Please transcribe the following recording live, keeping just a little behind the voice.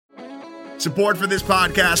Support for this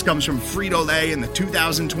podcast comes from Frito-Lay and the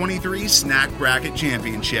 2023 Snack Bracket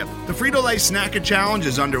Championship. The Frito-Lay Snack-A Challenge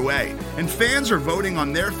is underway, and fans are voting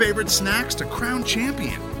on their favorite snacks to crown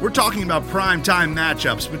champion. We're talking about prime-time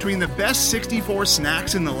matchups between the best 64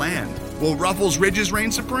 snacks in the land. Will Ruffles Ridges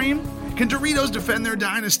reign supreme? Can Doritos defend their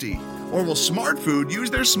dynasty? Or will Smart Food use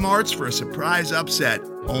their smarts for a surprise upset?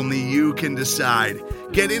 Only you can decide.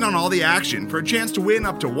 Get in on all the action for a chance to win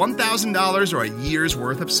up to $1,000 or a year's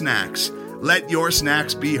worth of snacks. Let your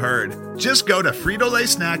snacks be heard. Just go to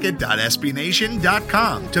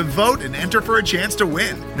fritolaysnacket.sbnation.com to vote and enter for a chance to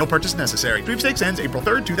win. No purchase necessary. Sweepstakes ends April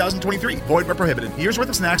 3rd, 2023. Void where prohibited. Year's worth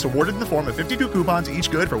of snacks awarded in the form of 52 coupons, each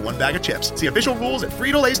good for one bag of chips. See official rules at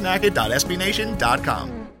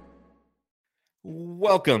fritolaysnacket.sbnation.com.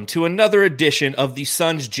 Welcome to another edition of the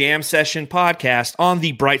Suns Jam Session podcast on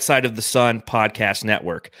the Bright Side of the Sun podcast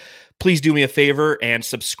network. Please do me a favor and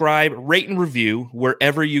subscribe, rate, and review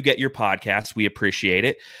wherever you get your podcasts. We appreciate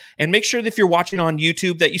it. And make sure that if you're watching on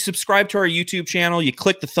YouTube that you subscribe to our YouTube channel, you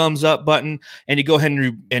click the thumbs up button, and you go ahead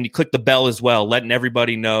and you click the bell as well, letting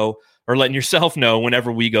everybody know or letting yourself know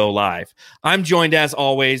whenever we go live. I'm joined, as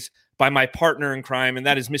always, by my partner in crime, and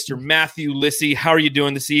that is Mr. Matthew Lissy. How are you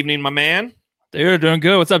doing this evening, my man? They're doing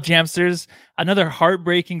good. What's up, Jamsters? Another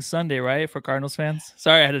heartbreaking Sunday, right, for Cardinals fans?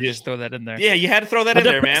 Sorry, I had to just throw that in there. Yeah, you had to throw that in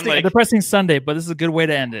there, man. A depressing Sunday, but this is a good way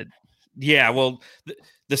to end it. Yeah, well,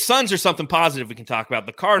 the Suns are something positive we can talk about.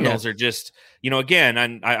 The Cardinals are just, again,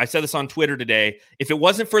 and I said this on Twitter today. If it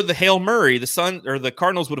wasn't for the Hail Murray, the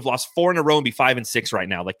Cardinals would have lost 4 in a row and be 5-6 right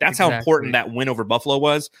now. Like, that's how important that win over Buffalo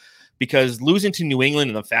was, because losing to New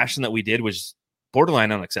England in the fashion that we did was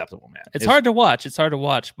borderline unacceptable, man. It's hard to watch.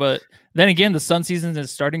 But then again, the Sun season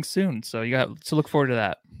is starting soon, so you got to look forward to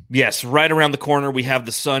that. Yes, right around the corner, we have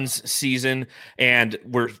the Suns season, and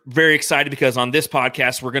we're very excited because on this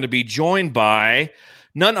podcast, we're going to be joined by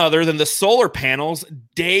none other than the solar panels,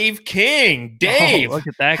 Dave King. Dave, look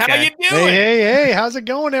at that how guy. you doing? Hey, how's it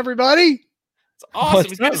going, everybody? It's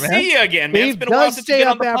awesome. It's good to see you again, man. Dave it's been a while since you've been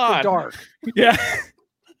on the after pod. dark. Yeah.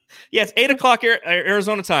 Yeah, it's 8 o'clock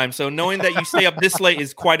Arizona time, so knowing that you stay up this late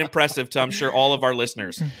is quite impressive to, I'm sure, all of our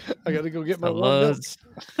listeners. I got to go get my Luz.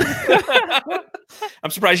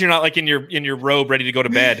 I'm surprised you're not like in your robe ready to go to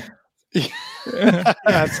bed.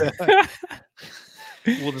 That's it.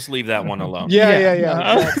 We'll just leave that one alone. Yeah.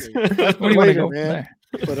 Exactly. What do you want to go man?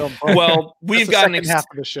 Well, we've got an half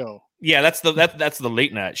of the show. Yeah, that's the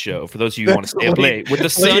late night show for those of you who want to stay up late with the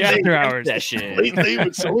Sunday after hours session. Late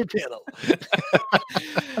with solar panel.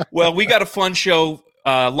 Well, we got a fun show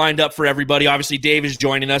lined up for everybody. Obviously, Dave is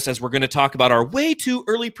joining us as we're going to talk about our way too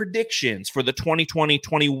early predictions for the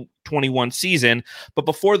 2020-2021 season. But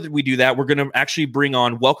before we do that, we're going to actually bring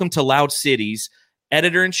on Welcome to Loud City's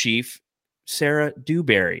editor-in-chief, Sarah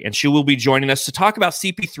Dewberry, and she will be joining us to talk about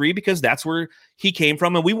CP3 because that's where he came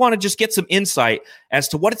from, and we want to just get some insight as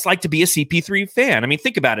to what it's like to be a CP3 fan. I mean,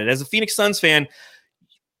 think about it. As a Phoenix Suns fan,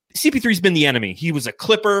 CP3's been the enemy. He was a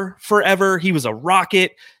Clipper forever. He was a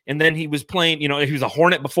Rocket, and then he was playing, he was a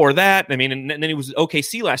Hornet before that. I mean, and then he was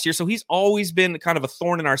OKC last year, so he's always been kind of a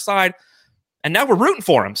thorn in our side, and now we're rooting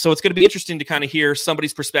for him. So it's going to be interesting to kind of hear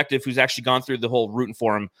somebody's perspective who's actually gone through the whole rooting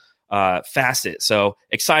for him facet. So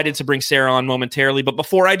excited to bring Sarah on momentarily. But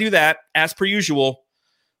before I do that, as per usual,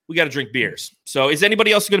 we got to drink beers. So is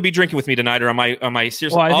anybody else going to be drinking with me tonight, or am I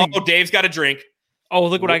seriously? Well, Dave's got a drink. Oh,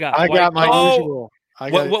 look what I got. I got my usual.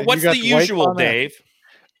 What's the usual, Dave?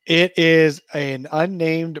 It is an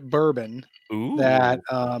unnamed bourbon. Ooh. That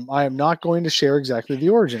I am not going to share exactly the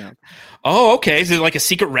origin of. Oh, okay. Is it like a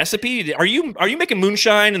secret recipe? Are you making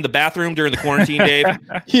moonshine in the bathroom during the quarantine, Dave?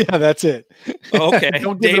 Yeah, that's it. Okay.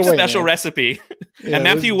 Dave's away, special man. recipe. Yeah, and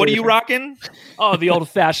Matthew, what are you rocking? Oh, the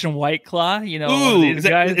old-fashioned White Claw. Ooh, is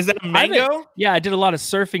that a mango? I did a lot of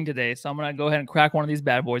surfing today, so I'm going to go ahead and crack one of these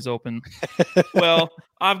bad boys open. Well,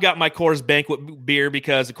 I've got my Coors Banquet beer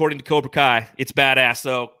because, according to Cobra Kai, it's badass.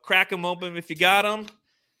 So crack them open if you got them.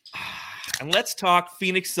 And let's talk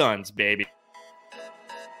Phoenix Suns, baby.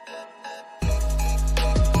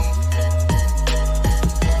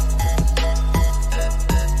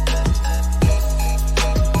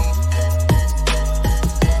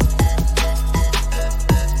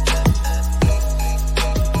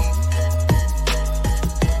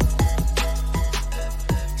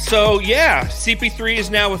 So, yeah, CP3 is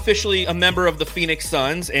now officially a member of the Phoenix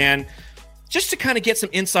Suns. And just to kind of get some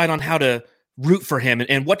insight on how to root for him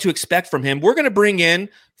and what to expect from him, we're going to bring in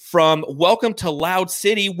from Welcome to Loud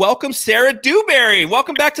City. Welcome, Sarah Dewberry.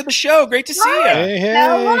 Welcome back to the show. Great to see you.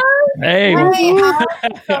 Hey. So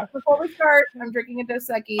before we start, I'm drinking a Dos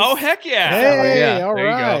Equis. Oh, heck yeah. Hey, yeah, all there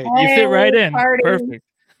you right. go. You fit right in. Party. Perfect.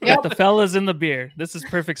 Got the fellas in the beer. This is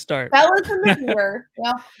perfect start. Fellas in the beer.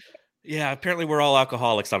 Yep. Yeah, apparently we're all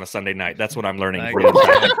alcoholics on a Sunday night. That's what I'm learning. I From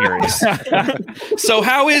I'm curious. So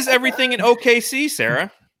how is everything in OKC,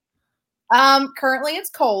 Sarah? Currently it's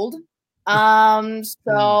cold. So I wish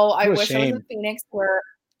I was shame. in Phoenix where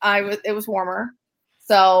it was warmer.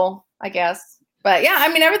 So I guess. But yeah,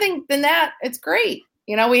 I mean everything than that, it's great.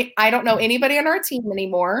 You know, I don't know anybody on our team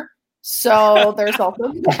anymore. So there's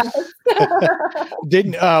also that.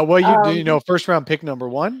 Didn't you know first round pick number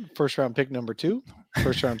 1, first round pick number 2,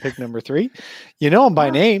 first round pick number 3. You know them by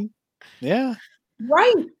name. Yeah.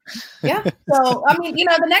 Right. Yeah. So I mean, you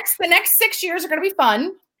know, the next 6 years are gonna be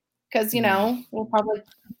fun because you know, we'll probably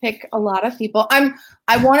pick a lot of people.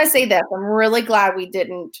 I want to say this. I'm really glad we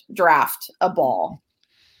didn't draft a ball.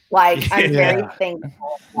 Like I'm very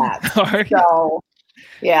thankful for that. So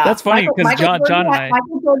yeah, That's funny because John and I.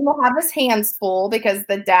 Michael Jordan will have his hands full because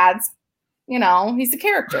the dad's, you know, he's a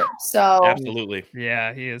character. So Absolutely.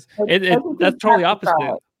 Yeah, he is. That's That's totally opposite.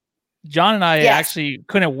 right. John and I Yes. actually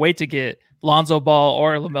couldn't wait to get Lonzo Ball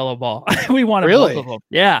or LaMelo Ball. We wanted Really? both of them.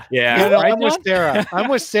 Yeah. Yeah. You know, Right, I'm with John? Sarah. I'm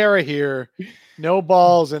with Sarah here. No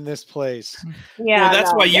balls in this place. Yeah, Well, that's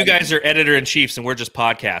no, why you but- guys are editor in chiefs and we're just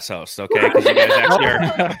podcast hosts, okay? Because you guys actually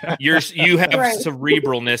are. You have Right.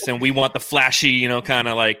 cerebralness, and we want the flashy, you know, kind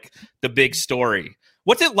of like the big story.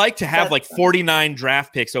 What's it like to have That's like 49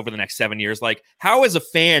 draft picks over the next 7 years? Like, how as a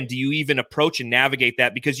fan do you even approach and navigate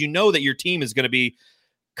that? Because you know that your team is going to be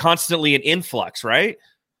constantly in influx, right?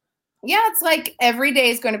 Yeah, it's like every day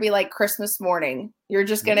is going to be like Christmas morning. You're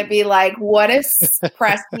just going to be like, what is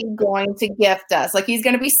Presty going to gift us? Like he's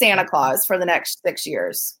going to be Santa Claus for the next 6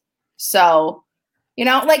 years. So, you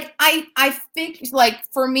know, like I think like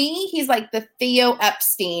for me, he's like the Theo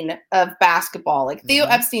Epstein of basketball. Like Theo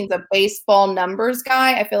Epstein's a baseball numbers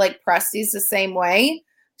guy. I feel like Presty's the same way.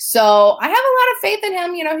 So I have a lot of faith in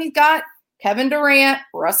him. You know, he's got Kevin Durant,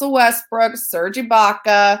 Russell Westbrook, Serge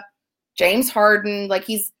Ibaka, James Harden. Like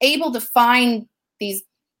he's able to find these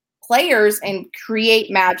players and create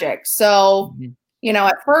magic. So, you know,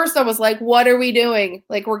 at first I was like, what are we doing?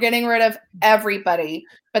 Like we're getting rid of everybody.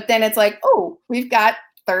 But then it's like, oh, we've got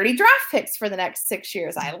 30 draft picks for the next 6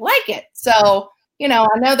 years. I like it. So, you know,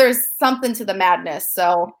 I know there's something to the madness.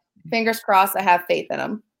 So fingers crossed, I have faith in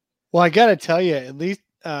him. Well, I got to tell you, at least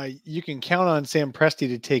you can count on Sam Presti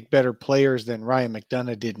to take better players than Ryan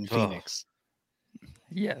McDonough did in Phoenix.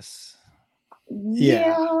 Yes.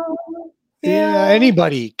 Yeah,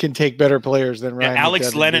 anybody can take better players than Ryan. Alex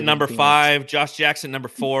McDonough Len did at in number Phoenix. 5, Josh Jackson number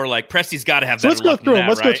 4. Like Presti's got to have So better let's go luck through than him. that,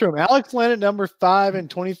 Let's right? go through him. Alex Len at number 5 in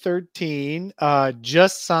 2013,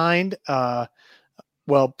 just signed,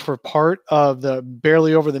 for part of the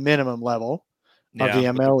barely over the minimum level of the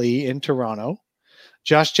MLE in Toronto.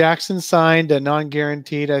 Josh Jackson signed a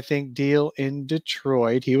non-guaranteed, I think, deal in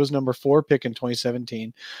Detroit. He was number 4 pick in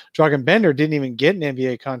 2017. Dragan Bender didn't even get an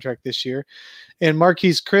NBA contract this year. And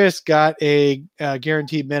Marquise Chris got a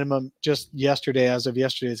guaranteed minimum just yesterday. As of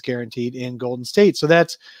yesterday, it's guaranteed in Golden State. So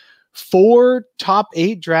that's 4 top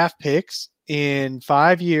 8 draft picks in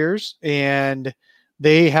 5 years. And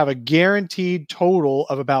they have a guaranteed total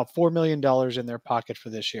of about $4 million in their pocket for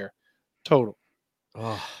this year. Total.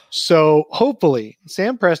 Oh. So hopefully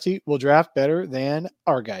Sam Presti will draft better than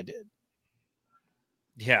our guy did.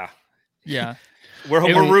 Yeah. Yeah. We're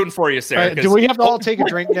rooting for you, Sarah. Right, do we have to all take a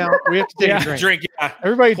drink now? We have to take a drink. Yeah.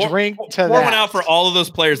 Everybody Pour drink to one that. out for all of those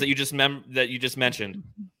players that you just mentioned.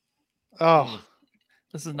 Oh,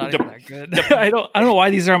 This is not even that good. I don't know why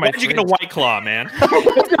these are on my Why did you fridge. get a White Claw, man?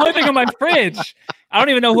 It's the only thing on my fridge. I don't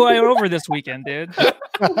even know who I went over this weekend, dude. It's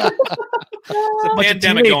a Bunch of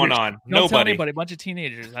pandemic going teenagers. on. Don't tell Nobody. anybody. A bunch of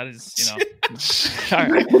teenagers. That is, All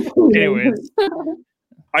right. Anyways. All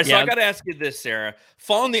right, so I got to ask you this, Sarah.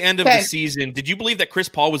 Following the end of the season, did you believe that Chris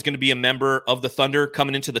Paul was going to be a member of the Thunder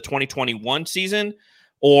coming into the 2021 season,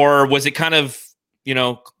 or was it kind of,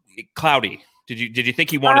 cloudy? Did you think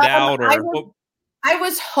he wanted out, or? I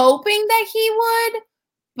was hoping that he would,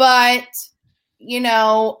 but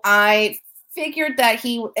I figured that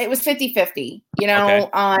it was 50-50. Okay.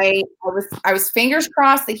 I was fingers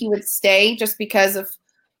crossed that he would stay just because of,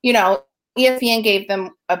 ESPN gave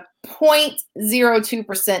them a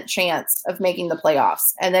 0.02% chance of making the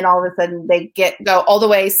playoffs. And then all of a sudden they go all the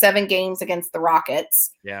way 7 games against the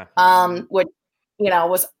Rockets. Yeah. Which,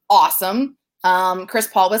 was awesome. Chris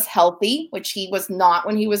Paul was healthy, which he was not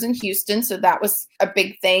when he was in Houston. So that was a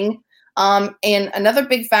big thing. And another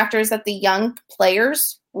big factor is that the young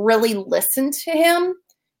players really listened to him.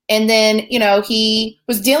 And then, he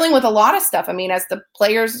was dealing with a lot of stuff. I mean, as the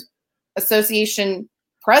Players Association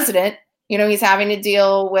president, he's having to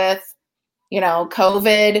deal with,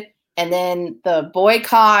 COVID and then the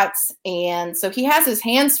boycotts. And so he has his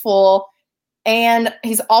hands full, and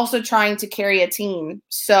he's also trying to carry a team.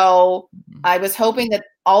 So I was hoping that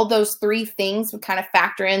all those three things would kind of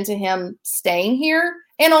factor into him staying here.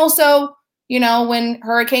 And also, when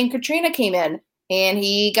Hurricane Katrina came in and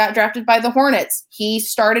he got drafted by the Hornets, he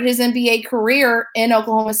started his NBA career in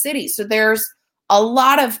Oklahoma City. So there's a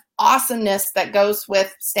lot of awesomeness that goes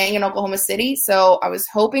with staying in Oklahoma City. So I was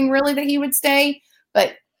hoping really that he would stay,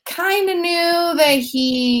 but kind of knew that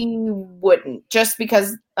he wouldn't, just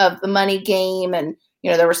because of the money game. And,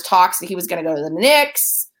 there was talks that he was going to go to the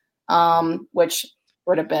Knicks, which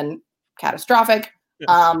would have been catastrophic. But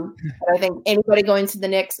I think anybody going to the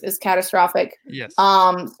Knicks is catastrophic. Yes.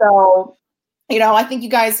 So, I think you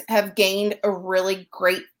guys have gained a really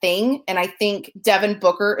great thing. And I think Devin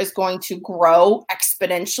Booker is going to grow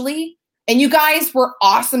exponentially. And you guys were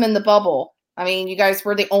awesome in the bubble. I mean, you guys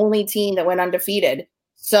were the only team that went undefeated.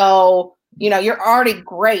 So, you're already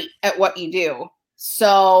great at what you do.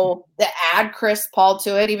 So to add Chris Paul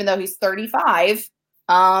to it, even though he's 35,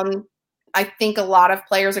 I think a lot of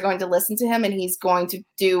players are going to listen to him, and he's going to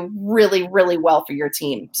do really, really well for your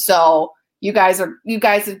team. So you guys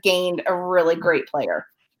have gained a really great player.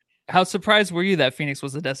 How surprised were you that Phoenix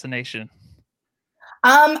was the destination?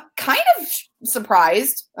 Kind of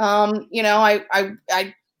surprised. I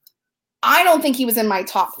don't think he was in my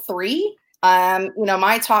top three.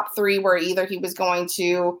 My top three were either he was going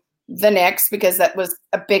to the Knicks, because that was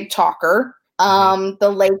a big talker.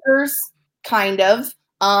 The Lakers, kind of.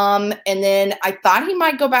 And then I thought he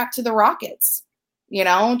might go back to the Rockets,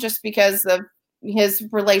 just because of his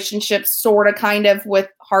relationship sort of kind of with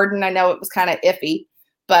Harden. I know it was kind of iffy,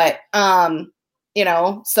 but,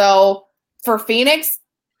 so for Phoenix,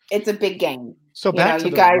 it's a big game. So back to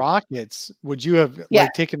the Rockets, would you have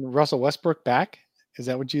taken Russell Westbrook back? Is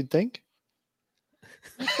that what you'd think?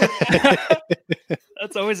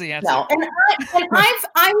 That's always the answer. No, and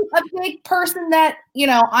I'm a big person that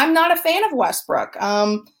I'm not a fan of Westbrook.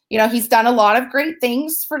 He's done a lot of great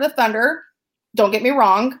things for the Thunder. Don't get me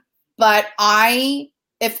wrong, but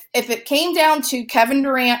if it came down to Kevin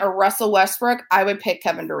Durant or Russell Westbrook, I would pick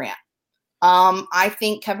Kevin Durant. I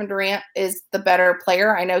think Kevin Durant is the better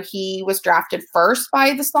player. I know he was drafted first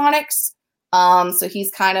by the Sonics, so he's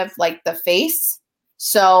kind of like the face.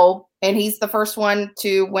 So, and he's the first one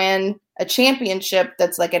to win a championship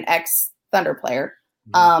that's like an ex-Thunder player.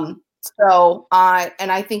 So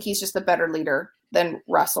I think he's just a better leader than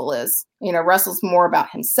Russell is. Russell's more about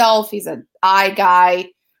himself. He's an I guy,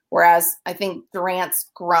 whereas I think Durant's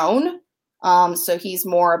grown. So he's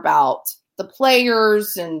more about the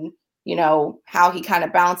players and, how he kind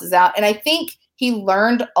of balances out. And I think he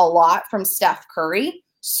learned a lot from Steph Curry.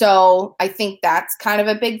 So I think that's kind of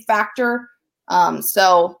a big factor.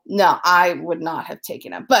 So no, I would not have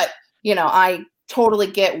taken him, but I totally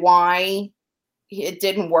get why it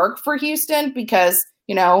didn't work for Houston, because,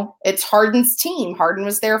 it's Harden's team. Harden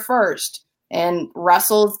was there first, and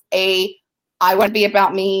Russell's I want to be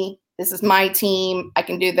about me. This is my team. I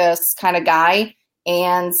can do this kind of guy.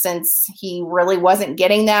 And since he really wasn't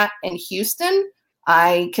getting that in Houston,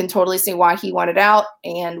 I can totally see why he wanted out,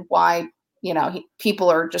 and why, people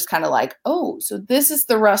are just kind of like, oh, so this is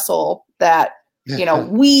the Russell that,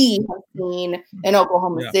 we have seen in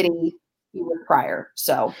Oklahoma City prior.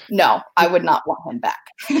 So no, I would not want him back.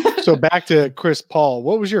 So back to Chris Paul,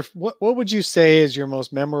 what would you say is your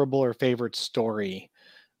most memorable or favorite story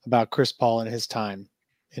about Chris Paul and his time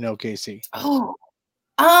in OKC? Oh,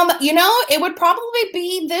 it would probably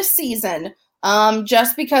be this season,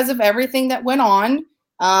 just because of everything that went on.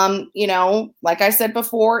 Like I said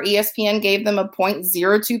before, ESPN gave them a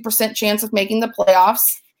 0.02% chance of making the playoffs.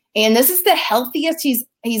 And this is the healthiest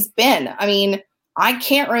he's been. I mean, I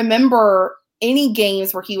can't remember any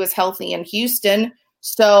games where he was healthy in Houston.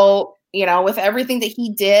 So, with everything that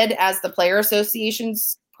he did as the Player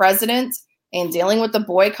Association's president, and dealing with the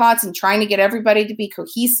boycotts and trying to get everybody to be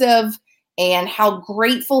cohesive, and how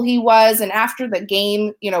grateful he was. And after the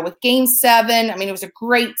game, with Game 7, I mean, it was a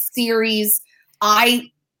great series.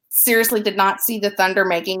 I seriously did not see the Thunder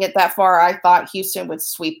making it that far. I thought Houston would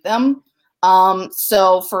sweep them.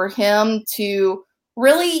 So for him to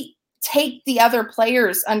really take the other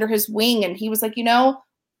players under his wing, and he was like,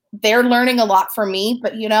 they're learning a lot from me,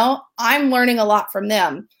 but I'm learning a lot from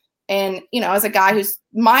them. And, as a guy who's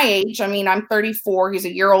my age, I mean, I'm 34, he's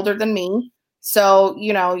a year older than me. So,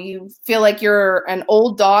 you feel like you're an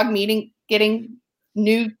old dog getting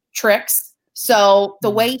new tricks. So the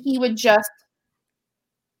way he would just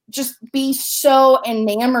be so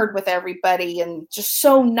enamored with everybody, and just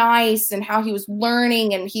so nice, and how he was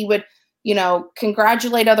learning, and he would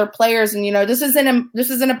congratulate other players. And, this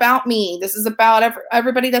isn't about me. This is about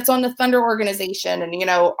everybody that's on the Thunder organization. And,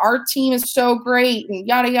 our team is so great and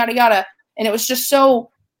yada, yada, yada. And it was just so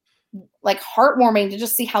like heartwarming to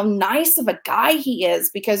just see how nice of a guy he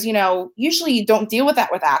is, because, usually you don't deal with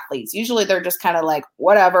that with athletes. Usually they're just kind of like,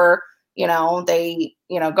 whatever, they,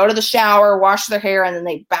 go to the shower, wash their hair, and then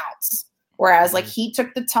they bounce. Whereas like he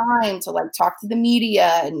took the time to like talk to the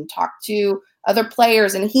media and talk to other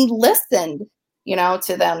players, and he listened,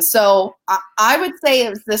 to them. So I would say it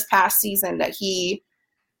was this past season that he,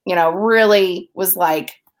 really was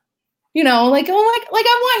like, I want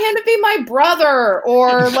him to be my brother,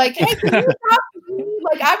 or like, hey, can you talk to me?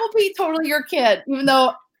 Like, I will be totally your kid, even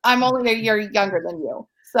though I'm only a year younger than you.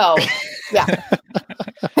 So, yeah.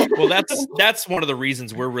 Well, that's one of the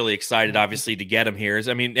reasons we're really excited, obviously, to get him here.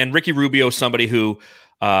 And Ricky Rubio is somebody who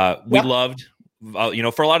we loved,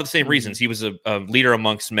 for a lot of the same reasons. He was a leader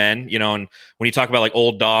amongst men, and when you talk about like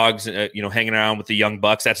old dogs, hanging around with the young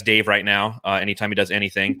bucks, that's Dave right now. Anytime he does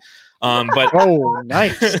anything. But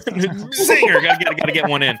nice singer, gotta get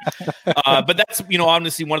one in. But that's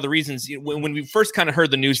honestly one of the reasons when we first kind of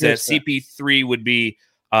heard the news that CP3 would be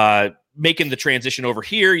making the transition over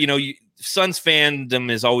here. Suns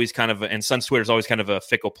fandom is always kind of, and Suns Twitter is always kind of a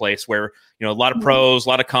fickle place where a lot of pros, a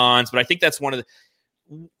lot of cons. But I think that's one of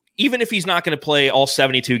the. Even if he's not going to play all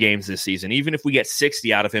 72 games this season, even if we get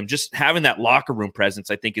 60 out of him, just having that locker room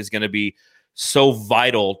presence, I think, is going to be so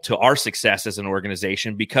vital to our success as an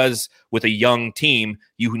organization, because with a young team,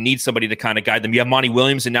 you need somebody to kind of guide them. You have Monty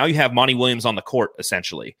Williams, and now you have Monty Williams on the court,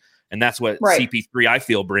 essentially. And that's what CP3, I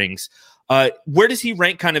feel, brings. Where does he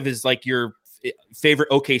rank kind of as like your favorite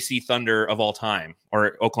OKC Thunder of all time,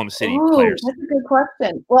 or Oklahoma City players? That's a good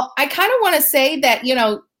question. Well, I kind of want to say that,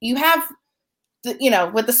 you have,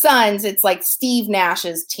 with the Suns, it's like Steve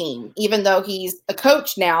Nash's team, even though he's a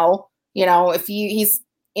coach now,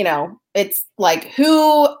 it's like,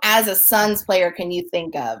 who as a Suns player can you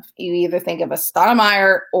think of? You either think of a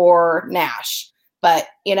Stoudemire or Nash, but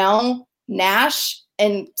Nash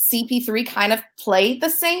and CP3 kind of played the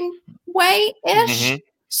same way ish.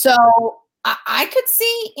 So I could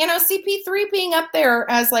see, CP3 being up there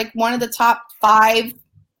as like one of the top 5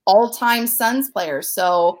 all-time Suns players.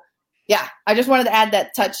 So yeah, I just wanted to add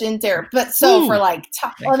that touch in there. But so for like,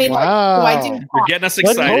 wow. like, do I do? You're getting us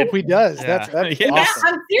excited. Let's hope he does. Yeah. That's I'm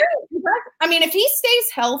serious. If he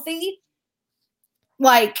stays healthy,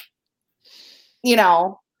 like,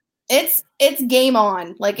 it's game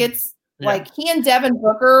on. Like like he and Devin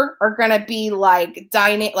Booker are gonna be like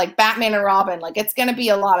like Batman and Robin. Like it's gonna be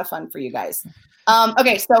a lot of fun for you guys.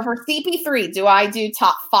 Okay, so for CP3, do I do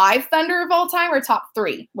top 5 Thunder of all time or top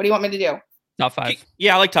 3? What do you want me to do? Top 5.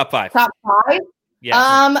 Yeah, I like top 5. Top 5?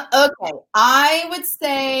 Yeah. Okay. I would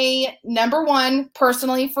say number 1,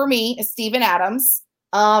 personally for me, is Steven Adams.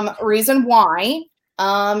 Reason why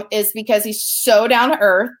is because he's so down to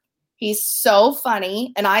earth. He's so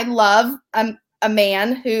funny, and I love a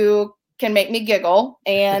man who can make me giggle.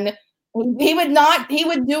 And he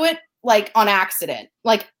would do it like on accident.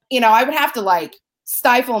 Like, I would have to like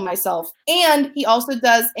stifle myself. And he also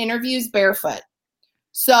does interviews barefoot.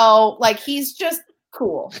 So like he's just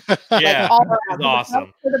cool. Yeah, like, all around.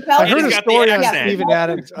 awesome. I heard a story on accent. Steven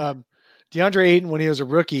Adams. DeAndre Ayton, when he was a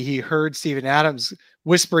rookie, he heard Steven Adams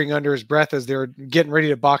whispering under his breath as they were getting ready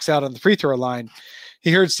to box out on the free throw line.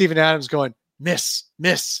 He heard Steven Adams going, miss,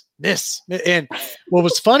 miss, miss. And what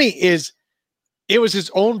was funny is it was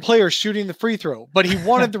his own player shooting the free throw, but he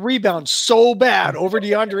wanted the rebound so bad over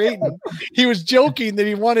DeAndre Ayton. He was joking that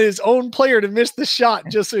he wanted his own player to miss the shot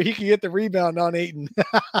just so he could get the rebound on Ayton.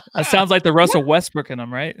 That sounds like the Russell Westbrook in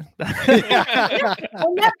him, right? and that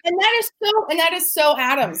is so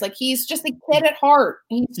Adams. Like he's just a kid at heart.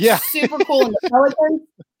 He's super cool. And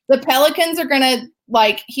the Pelicans are gonna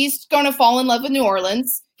he's gonna fall in love with New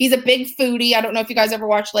Orleans. He's a big foodie. I don't know if you guys ever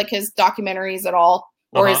watched like his documentaries at all.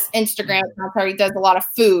 Or his Instagram account where he does a lot of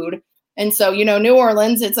food. And so, New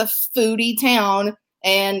Orleans, it's a foodie town.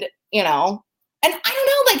 And, and I don't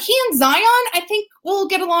know, like he and Zion, I think will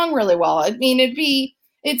get along really well. I mean,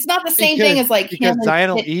 it's not the same thing as like because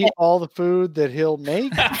Zion will eat all the food that he'll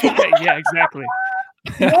make. Yeah, exactly.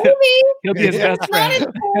 Maybe. He'll be his best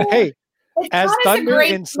friend. Hey, as Thunder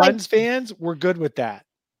and Suns fans, we're good with that.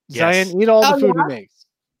 Yes. Zion, eat all the food he makes.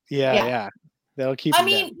 Yeah. They'll keep. I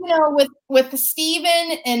mean, with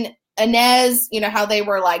Steven and Inez, how they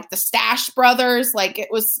were like the Stash brothers. Like it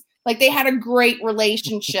was like they had a great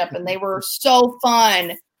relationship and they were so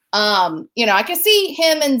fun. I could see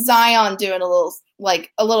him and Zion doing a little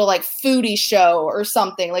foodie show or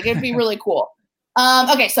something. Like it'd be really cool.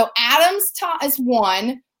 Okay, so Adams is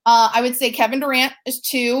 1. I would say Kevin Durant is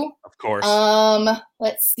 2. Of course.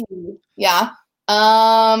 Let's see. Yeah.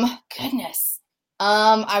 Goodness.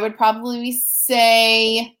 I would probably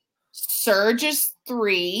say Serge is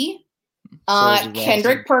 3.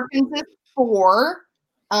 Kendrick Perkins is 4.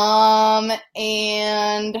 And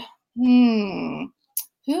who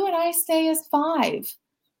would I say is 5?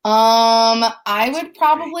 I would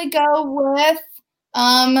probably go with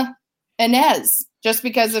Inez, just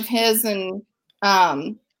because of his and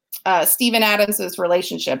Steven Adams's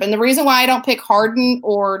relationship. And the reason why I don't pick Harden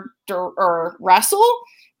or Russell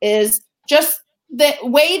is just the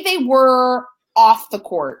way they were off the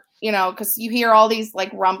court, because you hear all these like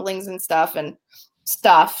rumblings and stuff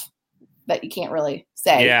that you can't really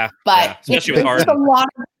say. Yeah. But especially with Harden.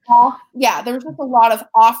 There's just a lot of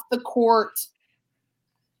off the court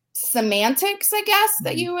semantics, I guess,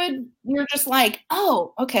 that you're just like,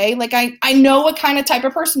 oh, okay. Like I know what kind of type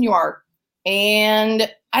of person you are.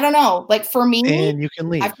 And I don't know, like for me, and you can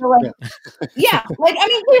leave. I feel like, like, I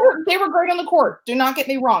mean, they were great on the court. Do not get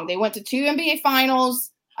me wrong. They went to 2 NBA finals.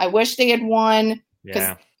 I wish they had won,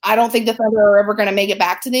 because I don't think the Thunder are ever going to make it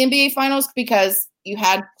back to the NBA finals, because you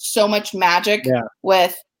had so much magic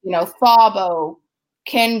with, Thabo,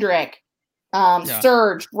 Kendrick,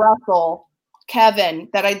 Serge, Russell, Kevin,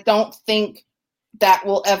 that I don't think that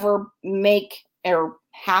will ever make or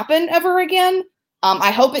happen ever again.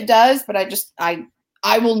 I hope it does, but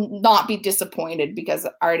I will not be disappointed, because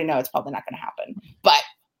I already know it's probably not going to happen. But,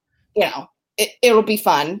 it'll be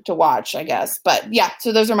fun to watch, I guess. But yeah,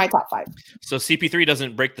 so those are my top 5. So CP3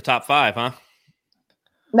 doesn't break the top 5, huh?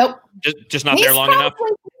 Nope. Just not there long enough? No,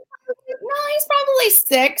 he's probably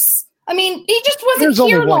 6. I mean, he just wasn't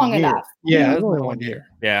here long enough. Yeah, it was only 1 year.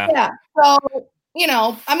 Yeah. Yeah. So,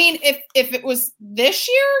 I mean, if it was this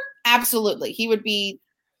year, absolutely. He would be,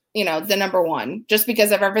 the number 1, just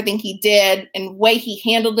because of everything he did and way he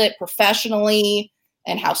handled it professionally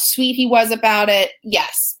and how sweet he was about it.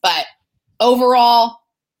 Yes. But overall,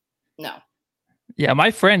 no. Yeah,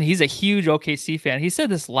 my friend, he's a huge OKC fan. He said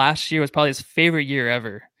this last year was probably his favorite year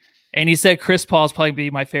ever. And he said Chris Paul is probably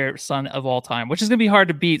be my favorite son of all time, which is going to be hard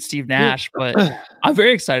to beat Steve Nash, but I'm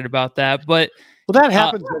very excited about that. But that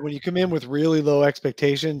happens when you come in with really low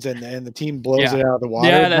expectations and the team blows it out of the water.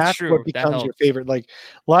 Yeah, that's true. What becomes your favorite. Like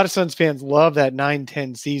a lot of Suns fans love that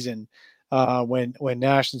 9-10 season when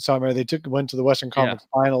Nash and Summer went to the Western Conference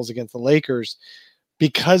Finals against the Lakers,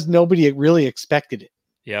 because nobody really expected it.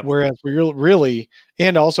 Yeah. Whereas we really,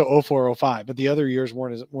 and also 04-05, but the other years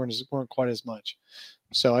weren't quite as much.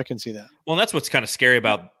 So I can see that. Well, that's what's kind of scary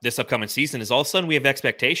about this upcoming season is all of a sudden we have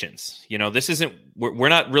expectations. This isn't, we're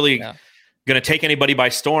not really going to take anybody by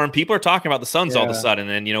storm. People are talking about the Suns all of a sudden.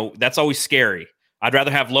 And, that's always scary. I'd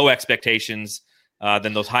rather have low expectations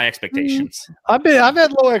than those high expectations. I've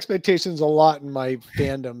had low expectations a lot in my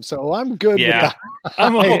fandom, so I'm good with that.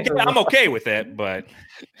 I'm okay with it, but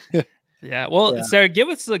yeah. Well, Sarah, give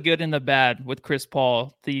us the good and the bad with Chris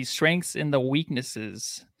Paul, the strengths and the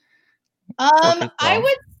weaknesses. I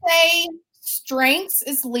would say strengths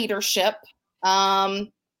is leadership.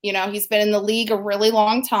 He's been in the league a really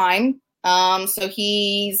long time. So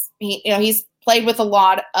he's played with a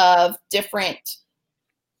lot of different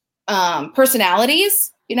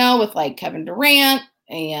personalities, with like Kevin Durant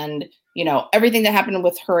and, everything that happened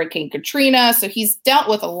with Hurricane Katrina. So he's dealt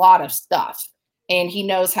with a lot of stuff, and he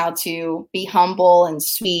knows how to be humble and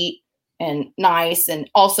sweet and nice, and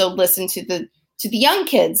also listen to the young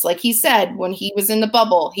kids. Like he said, when he was in the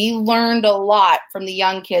bubble, he learned a lot from the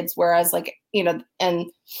young kids. Whereas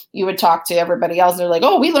and you would talk to everybody else, and they're like,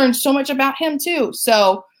 oh, we learned so much about him too.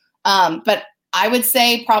 So, but I would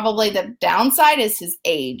say probably the downside is his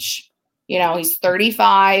age. He's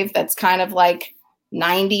 35. That's kind of like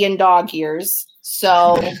 90 in dog years.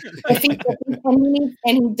 So he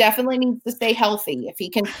definitely needs to stay healthy. If he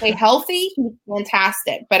can stay healthy, he's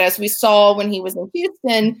fantastic. But as we saw when he was in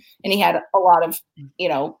Houston and he had a lot of,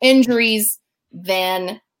 injuries,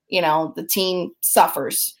 then, the team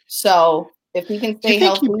suffers. So if he can stay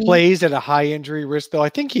healthy, he plays at a high injury risk though.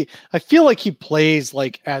 I feel like he plays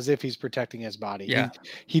like as if he's protecting his body. Yeah.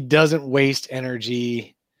 He doesn't waste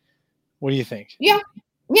energy. What do you think? Yeah,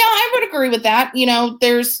 I would agree with that.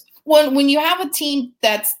 There's when you have a team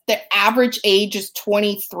that's the average age is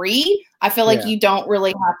 23, I feel like you don't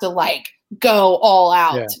really have to like go all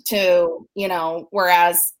out to,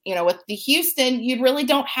 whereas, with the Houston, you really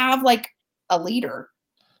don't have like a leader.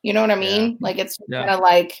 You know what I mean? Like it's kind of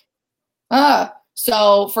like,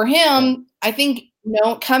 so for him, I think,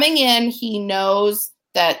 coming in, he knows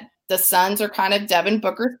that the Suns are kind of Devin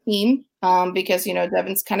Booker's team, because,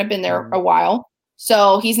 Devin's kind of been there a while.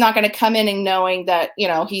 So he's not going to come in and knowing that,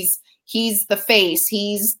 he's the face.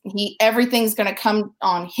 Everything's going to come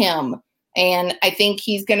on him. And I think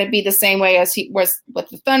he's going to be the same way as he was with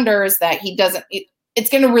the Thunder, is that it's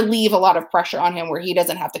going to relieve a lot of pressure on him where he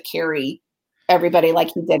doesn't have to carry everybody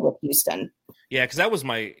like he did with Houston. Yeah, because that was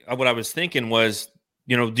what I was thinking was,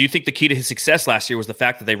 do you think the key to his success last year was the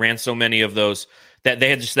fact that they ran so many of those, that they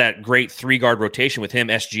had just that great 3-guard rotation with him,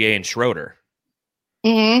 SGA, and Schroeder?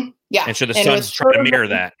 Mm-hmm. Yeah. And so the Suns try to mirror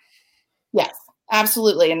that. Yes,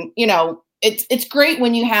 absolutely. And, it's great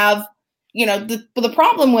when you have, the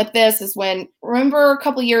problem with this is remember a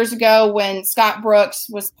couple of years ago when Scott Brooks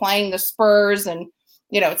was playing the Spurs, and,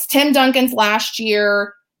 it's Tim Duncan's last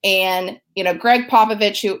year, and, Greg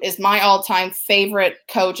Popovich, who is my all-time favorite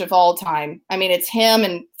coach of all time. I mean, it's him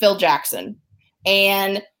and Phil Jackson.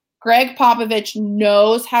 And Greg Popovich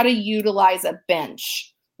knows how to utilize a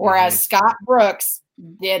bench, whereas Scott Brooks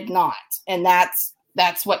did not. And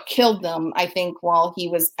that's what killed them, I think, while he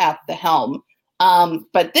was at the helm.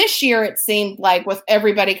 But this year it seemed like with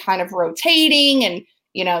everybody kind of rotating and,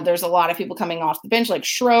 there's a lot of people coming off the bench like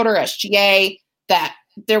Schroeder, SGA, that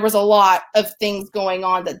there was a lot of things going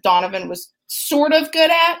on that Donovan was sort of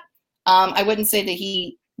good at. I wouldn't say that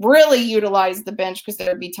he really utilized the bench, because there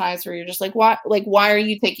would be times where you're just like, why are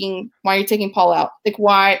you taking Paul out?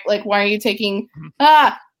 Why are you taking,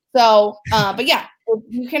 So, but yeah,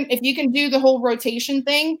 if you can do the whole rotation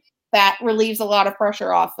thing, that relieves a lot of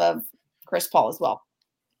pressure off of Chris Paul as well.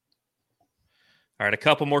 All right, a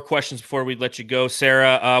couple more questions before we let you go,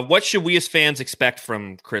 Sarah. What should we as fans expect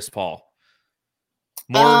from Chris Paul?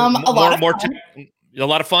 A lot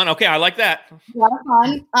of fun. Okay, I like that. A lot of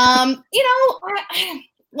fun.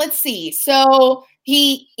 Let's see. So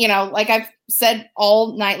he, like I've said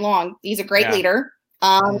all night long, he's a great leader.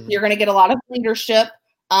 You're going to get a lot of leadership.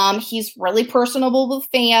 He's really personable with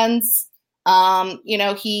fans.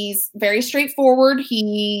 He's very straightforward.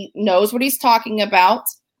 He knows what he's talking about.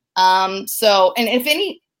 And if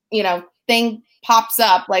any, thing pops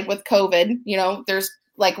up, like with COVID, there's,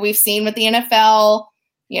 like we've seen with the NFL,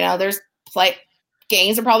 there's like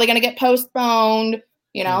games are probably going to get postponed.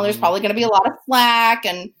 There's probably going to be a lot of flack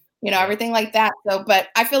and, everything like that. So, but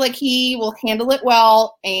I feel like he will handle it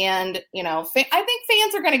well. And, I think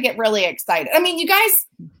fans are going to get really excited. I mean, you guys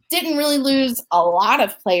didn't really lose a lot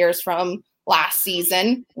of players from last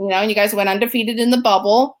season, and you guys went undefeated in the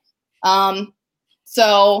bubble. I think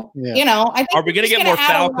are we going to get more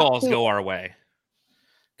foul calls go our way?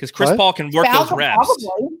 Because Chris Paul can work those refs.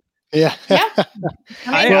 Probably. Yeah.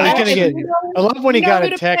 I love when he got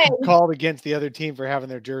a tech called against the other team for having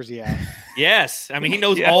their jersey out. Yes. I mean, he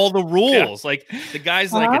knows all the rules. Yeah. Like, the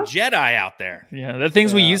guy's like a Jedi out there. Yeah. The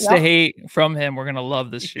things we used to hate from him, we're going to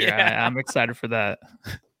love this year. Yeah. I'm excited for that.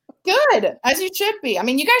 Good, as you should be. I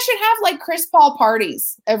mean, you guys should have like Chris Paul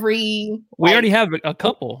parties every. We already have a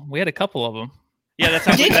couple. We had a couple of them. Yeah, that's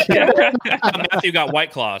how Matthew got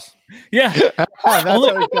White Claws. Yeah,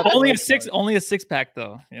 only a 6-pack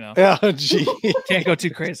though. Oh, gee, can't go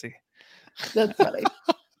too crazy. That's funny.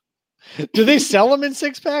 Do they sell them in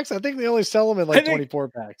 6-packs? I think they only sell them in 24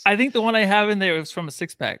 packs. I think the one I have in there was from a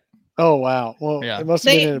 6-pack. Oh wow! Well, it must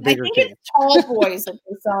have been in a bigger case. case. It's tall boys that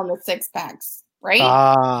they sell in the 6-packs, right?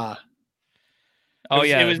 Oh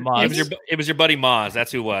yeah, it was your buddy Maz.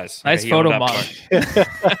 That's who it was. Nice photo, Maz.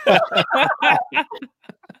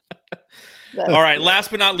 All right. Last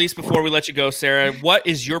but not least, before we let you go, Sarah, what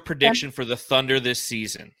is your prediction for the Thunder this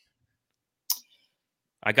season?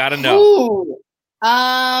 I gotta know. Ooh.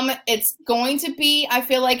 It's going to be, I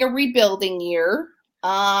feel like, a rebuilding year.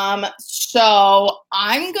 So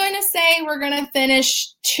I'm going to say we're going to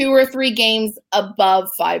finish 2 or 3 games above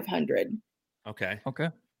 500. Okay.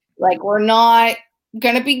 Like, we're not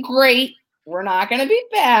going to be great. We're not going to be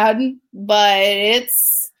bad, but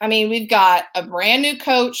we've got a brand new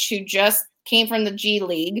coach who just came from the G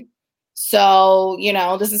League. So,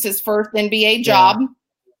 this is his first NBA job.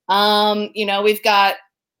 Yeah. We've got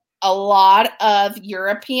a lot of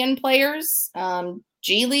European players,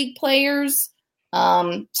 G League players.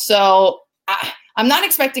 So I'm not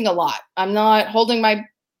expecting a lot. I'm not holding my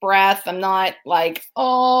breath. I'm not like,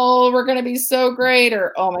 oh, we're going to be so great,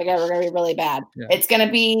 or, oh my God, we're going to be really bad. Yeah. It's going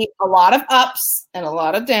to be a lot of ups and a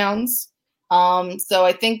lot of downs. So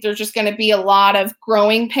I think there's just going to be a lot of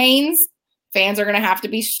growing pains. Fans are going to have to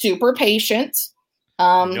be super patient.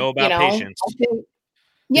 Patience.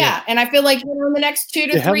 Yeah. And I feel like, in the next 2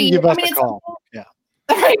 to 3 years,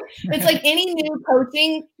 it's like any new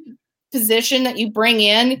coaching position that you bring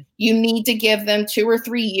in, you need to give them 2 or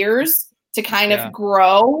 3 years to kind of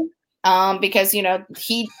grow. Because, they don't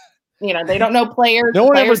know players. No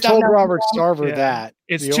one ever told Robert Starver that.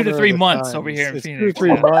 It's 2 to 3 months over here in Phoenix. 2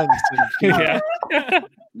 to 3 months.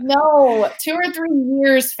 No, 2 or 3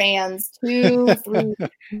 years, fans. 2, 3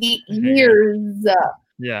 years.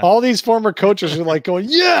 Yeah. All these former coaches are like going,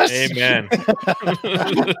 yes. Amen.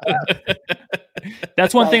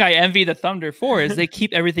 That's one thing I envy the Thunder for is they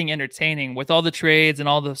keep everything entertaining with all the trades and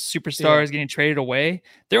all the superstars getting traded away.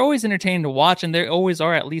 They're always entertaining to watch, and they always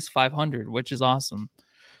are at least 500, which is awesome.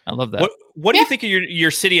 I love that. What do you think of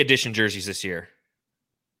your city edition jerseys this year?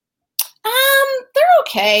 They're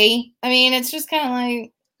okay. I mean, it's just kind of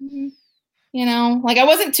like, like I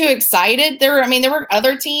wasn't too excited. There were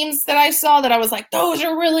other teams that I saw that I was like, those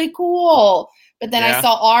are really cool. But then I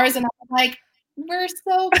saw ours and I was like, we're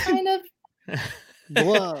so kind of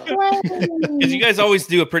because you guys always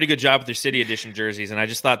do a pretty good job with your city edition jerseys, and I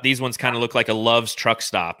just thought these ones kind of look like a Love's truck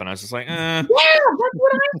stop, and I was just like, yeah, that's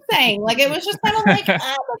what I'm saying. Like it was just kind of like,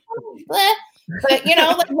 but like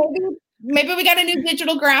maybe we got a new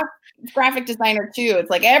digital graphic designer too. It's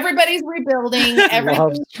like everybody's rebuilding.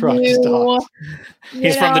 Everything's new.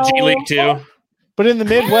 He's from the G League too. But in the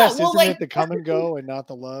Midwest, isn't it the Come and Go and not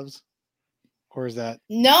the Loves? Or is that?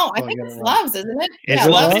 No, I think it's Loves, isn't it? It's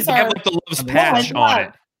Loves. They have like the Loves patch on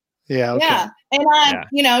it. Yeah. Okay.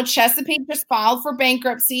 Yeah. And Chesapeake just filed for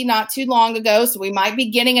bankruptcy not too long ago, so we might be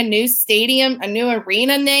getting a new stadium, a new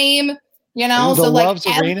arena name. The so Loves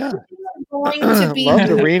like Arena. Going to be Loves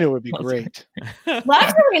Arena would be great.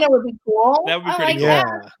 Loves Arena would be cool. That would be pretty cool.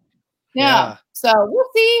 that. Yeah. So we'll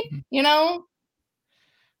see.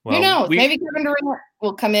 Well, who knows? Maybe Kevin Durant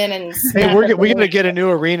will come in and. Hey, we're going to get a new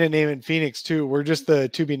arena name in Phoenix too. We're just the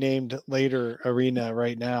to be named later arena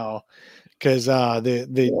right now because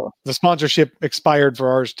the sponsorship expired for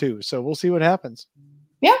ours too. So we'll see what happens.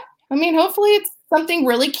 Yeah, I mean, hopefully it's something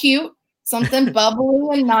really cute, something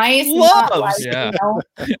bubbly and nice. Loves,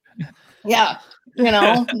 yeah.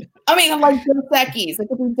 I mean, like Dos Equis. It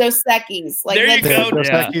could be Dos Equis. Like there you go. Dos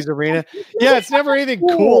Equis Arena. Yeah, it's never anything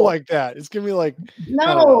cool like that. It's gonna be like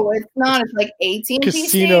no, it's not. It's like AT&T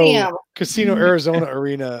Stadium. Casino Arizona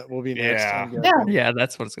Arena will be next. Yeah,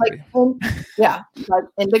 that's what it's gonna be. Like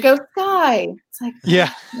Indigo Sky. It's like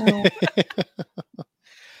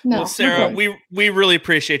No. Well, Sarah, we really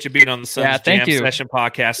appreciate you being on the Suns Jam Session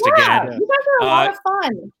podcast again. You guys are a lot of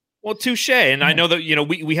fun. Well, touche. And I know that,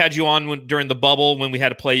 we had you on during the bubble when we had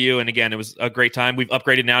to play you. And again, it was a great time. We've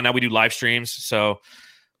upgraded now. Now we do live streams. So,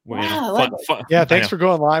 fun. Yeah, thanks for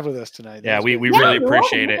going live with us tonight. Yeah, we really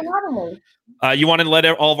appreciate it. You want to let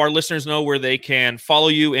all of our listeners know where they can follow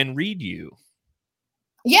you and read you?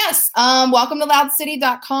 Yes. Welcome to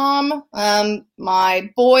loudcity.com.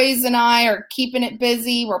 My boys and I are keeping it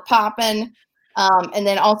busy. We're popping. And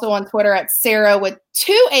then also on Twitter at Sarah with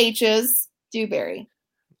 2 H's, Dewberry.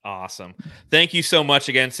 Awesome. Thank you so much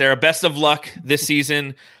again, Sarah. Best of luck this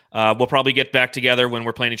season. We'll probably get back together when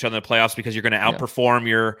we're playing each other in the playoffs because you're going to outperform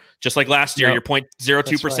your, just like last year, your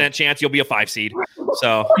 0.02% chance you'll be a 5 seed.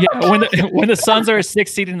 So when the Suns are a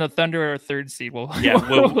 6 seed and the Thunder are a 3rd seed, we'll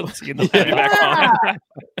see you back on.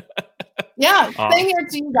 Same here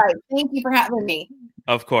to you guys. Thank you for having me.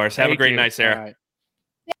 Of course. Have a great night, Sarah.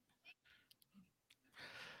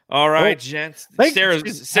 All right, gents. Sarah's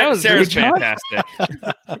fantastic.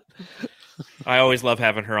 I always love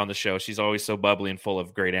having her on the show. She's always so bubbly and full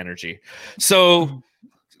of great energy. So,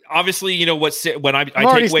 obviously, when I take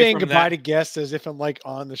away saying from goodbye that, to guests as if I'm like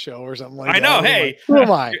on the show or something like that. I know. Hey, who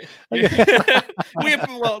am I?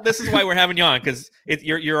 This is why we're having you on because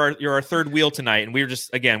you're our third wheel tonight, and we're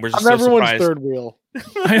just I'm so everyone's surprised. third wheel.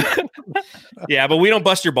 Yeah, but we don't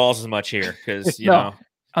bust your balls as much here because you know.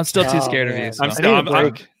 I'm still too scared of you. So.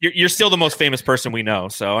 You're still the most famous person we know.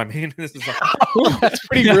 So, I mean, this is that's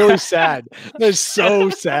really sad. That's so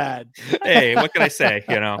sad. Hey, what can I say?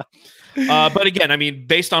 But again, I mean,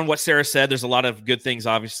 based on what Sarah said, there's a lot of good things,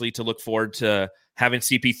 obviously, to look forward to having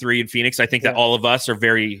CP3 in Phoenix. I think that all of us are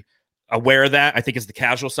very aware of that. I think as the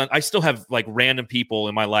casual Sun, I still have like random people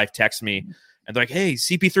in my life text me and they're like, hey,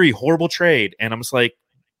 CP3, horrible trade. And I'm just like,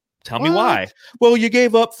 tell me why. Well, you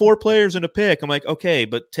gave up 4 players and a pick. I'm like, okay,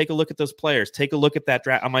 but take a look at those players. Take a look at that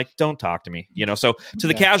draft. I'm like, don't talk to me. So to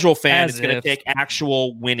the casual fan, it's going to take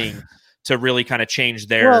actual winning to really kind of change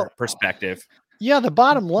their perspective. Yeah, the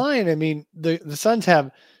bottom line, I mean, the Suns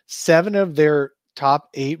have 7 of their top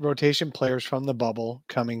 8 rotation players from the bubble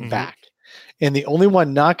coming back. And the only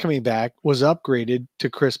one not coming back was upgraded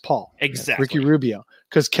to Chris Paul. Exactly. Ricky Rubio.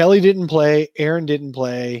 Because Kelly didn't play, Aaron didn't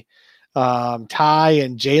play. Ty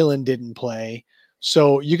and Jalen didn't play.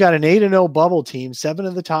 So you got an 8-0 bubble team, 7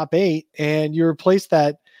 of the top 8, and you replace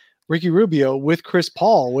that Ricky Rubio with Chris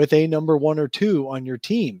Paul with a number 1 or 2 on your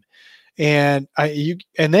team. And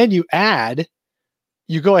then you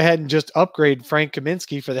you go ahead and just upgrade Frank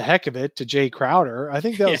Kaminsky for the heck of it to Jay Crowder. I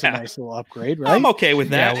think that was a nice little upgrade, right? I'm okay with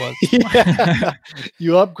that. Yeah,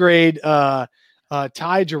 You upgrade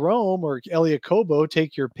Ty Jerome or Elliot Kobo,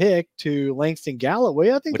 take your pick to Langston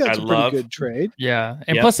Galloway. I think that's a pretty good trade. Yeah.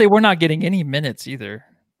 And plus they were not getting any minutes either.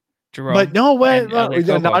 Jerome. But no way,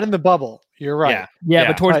 not in the bubble. You're right. Yeah,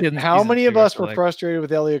 but towards the end of the how season, many of us were frustrated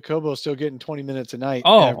with Elliot Kobo still getting 20 minutes a night?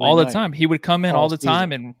 Oh, all the time. He would come in all the season.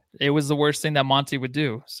 time, and it was the worst thing that Monty would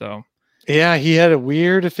do. So yeah, he had a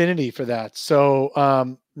weird affinity for that.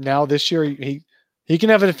 So now this year he can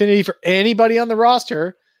have an affinity for anybody on the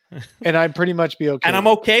roster, and I'd pretty much be okay. And I'm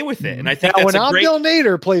okay with it. And I think now, that's when a Abdel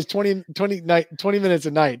Nader plays 20 minutes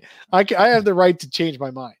a night, I have the right to change my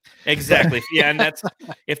mind. Exactly. Yeah, and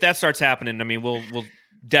if that starts happening, I mean, we'll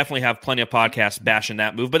definitely have plenty of podcasts bashing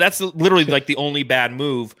that move. But that's literally like the only bad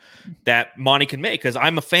move that Monty can make, because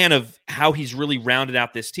I'm a fan of how he's really rounded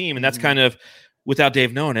out this team, and that's kind of, without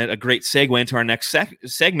Dave knowing it, a great segue into our next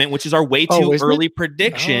segment, which is our way too early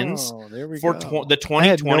predictions for the 2020. I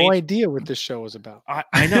had no idea what this show was about.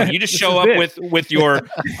 I know. You just show up with your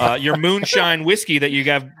moonshine whiskey that you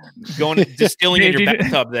have going distilling in your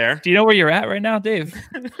bathtub there. Do you know where you're at right now, Dave?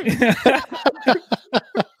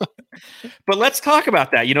 But let's talk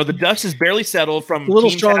about that. You know, the dust is barely settled from a little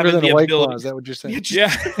stronger than a White Claw. Is that what you're saying?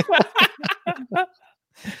 Yeah.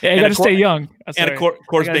 Yeah, you got to stay young. And of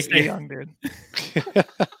course, stay young, dude.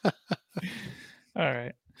 All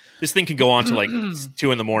right. This thing can go on to like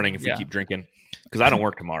 2 a.m. if we keep drinking, because I don't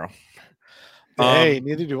work tomorrow. Hey,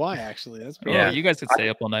 neither do I, actually. That's pretty you guys could stay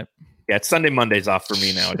up all night. Yeah, it's Sunday, Mondays off for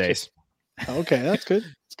me nowadays. Okay, that's good.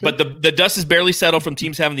 But the dust is barely settled from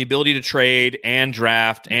teams having the ability to trade and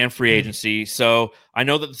draft and free agency. So I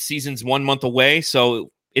know that the season's 1 month away.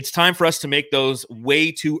 So it's time for us to make those way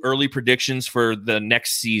too early predictions for the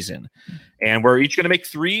next season. And we're each going to make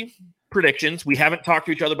 3 predictions. We haven't talked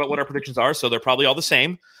to each other about what our predictions are, so they're probably all the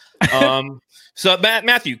same. So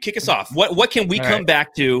Matthew, kick us off. What can we come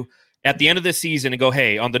back to at the end of this season and go,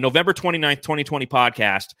 hey, on the November 29th, 2020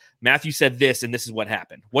 podcast, Matthew said this, and this is what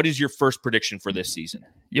happened. What is your first prediction for this season?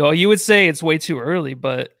 You would say it's way too early,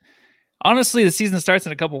 but honestly, the season starts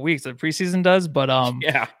in a couple of weeks. The preseason does, but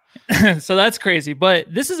yeah. So that's crazy.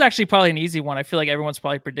 But this is actually probably an easy one. I feel like everyone's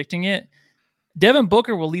probably predicting it. Devin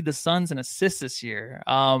Booker will lead the Suns in assists this year.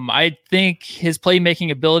 I think his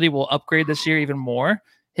playmaking ability will upgrade this year even more.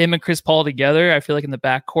 Him and Chris Paul together, I feel like in the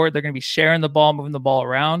backcourt, they're going to be sharing the ball, moving the ball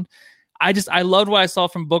around. I loved what I saw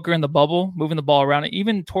from Booker in the bubble, moving the ball around,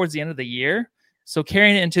 even towards the end of the year. So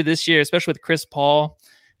carrying it into this year, especially with Chris Paul,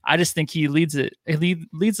 I just think he leads it. He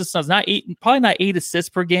leads the Suns, probably not 8 assists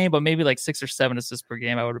per game, but maybe like 6 or 7 assists per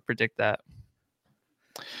game. I would predict that.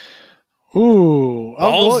 Ooh,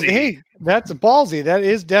 well, hey, that's ballsy. That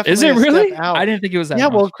is definitely. Is it really? Step out. I didn't think it was that. Yeah,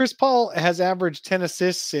 much. well, Chris Paul has averaged 10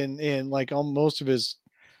 assists in like most of his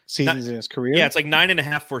seasons in his career. Yeah, it's like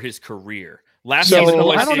 9.5 for his career. Last season,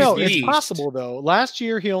 I don't know. It's possible though. Last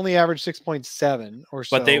year he only averaged 6.7 or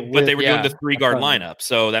so. But they were doing the 3-guard lineup,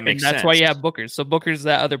 so that makes sense. That's why you have Booker. So Booker's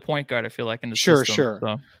that other point guard. I feel like in the system.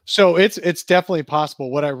 Sure. So it's definitely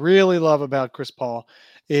possible. What I really love about Chris Paul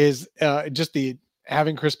is just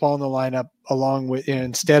having Chris Paul in the lineup along with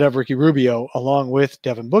instead of Ricky Rubio, along with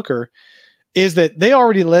Devin Booker, is that they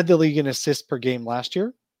already led the league in assists per game last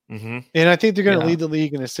year. Mm-hmm. And I think they're going to lead the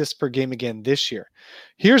league in assists per game again this year.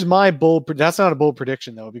 Here's my bold. That's not a bold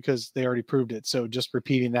prediction though, because they already proved it. So just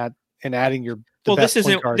repeating that and adding this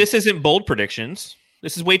isn't bold predictions.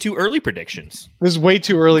 This is way too early predictions. This is way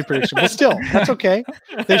too early prediction, but still, that's okay.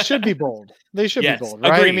 They should be bold. They should be bold,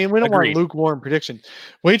 right? Agreed, I mean, we don't want lukewarm prediction.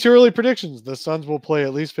 Way too early predictions. The Suns will play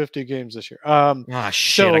at least 50 games this year.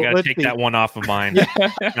 Shit! I got to take that one off of mine.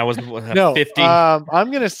 That was 50. I'm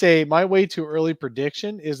going to say my way too early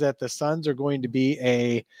prediction is that the Suns are going to be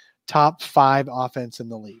a top 5 offense in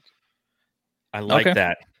the league. I like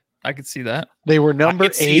that. I could see that. They were number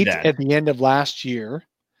 8 at the end of last year.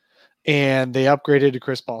 And they upgraded to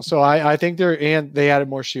Chris Paul. So I think they added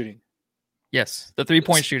more shooting. Yes. The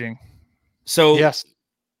 3-point shooting. So yes.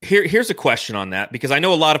 Here's a question on that, because I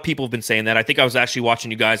know a lot of people have been saying that. I think I was actually watching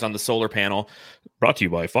you guys on the solar panel brought to you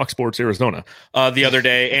by Fox Sports Arizona the other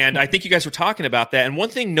day. And I think you guys were talking about that. And one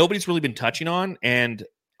thing nobody's really been touching on, and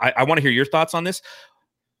I want to hear your thoughts on this.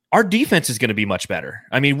 Our defense is going to be much better.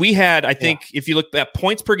 I mean, we had, I think if you look at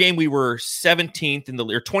points per game, we were 17th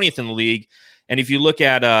or 20th in the league. And if you look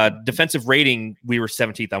at defensive rating, we were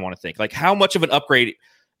 17th, I want to think. Like, how much of an upgrade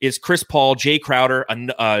is Chris Paul, Jay Crowder,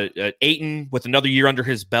 Ayton with another year under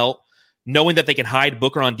his belt, knowing that they can hide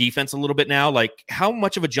Booker on defense a little bit now? Like, how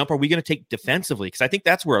much of a jump are we going to take defensively? Because I think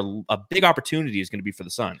that's where a big opportunity is going to be for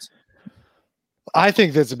the Suns. I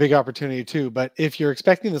think that's a big opportunity too. But if you're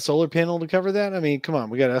expecting the solar panel to cover that, I mean, come on,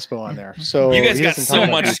 we got Espo on there. So you guys got so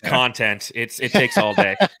much content. It takes all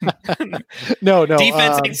day. No.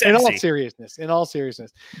 Defense ain't in sexy. all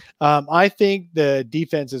seriousness, I think the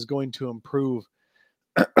defense is going to improve.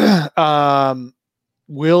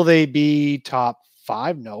 Will they be top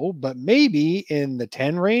 5? No, but maybe in the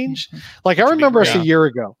 10 range. Like I remember us a year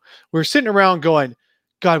ago, we were sitting around going,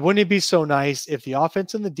 God, wouldn't it be so nice if the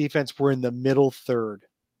offense and the defense were in the middle third,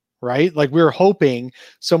 right? Like we were hoping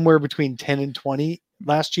somewhere between 10 and 20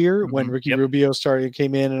 last year when Ricky Rubio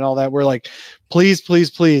came in and all that. We're like, please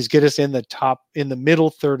get us in the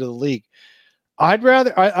middle third of the league.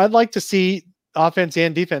 I'd like to see offense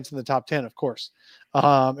and defense in the top 10, of course.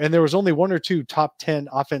 And there was only 1 or 2 top 10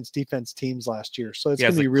 offense defense teams last year. So it's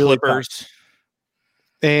going to be really Clippers.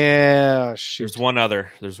 There's one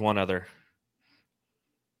other. It's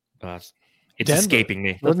Denver. escaping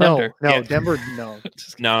me. No, Denver.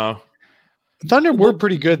 No. Thunder were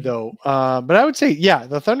pretty good though. But I would say,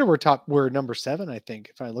 the Thunder were number 7, I think,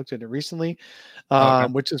 if I looked at it recently,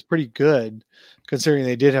 which is pretty good considering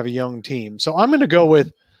they did have a young team. So I'm going to go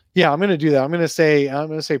with, I'm going to do that. I'm going to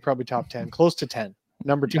say probably top 10, close to 10,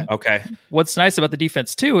 number 10. Okay. What's nice about the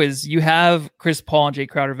defense too is you have Chris Paul and Jay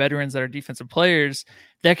Crowder, veterans that are defensive players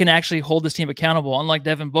that can actually hold this team accountable. Unlike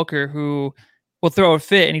Devin Booker, who will throw a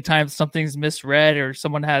fit anytime something's misread or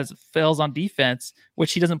someone fails on defense,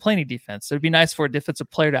 which he doesn't play any defense. So it'd be nice for a defensive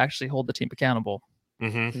player to actually hold the team accountable.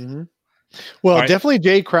 Well, definitely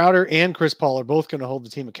Jay Crowder and Chris Paul are both going to hold the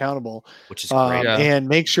team accountable, which is great. And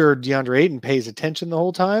make sure DeAndre Ayton pays attention the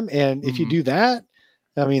whole time. And if you do that,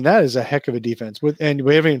 I mean, that is a heck of a defense. And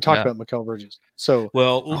we haven't even talked about Mikal Bridges. So,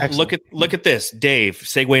 look at this, Dave,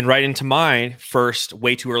 segueing right into my first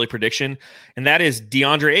way too early prediction, and that is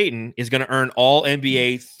DeAndre Ayton is going to earn all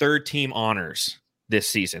NBA third team honors this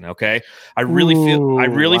season. Okay, I really feel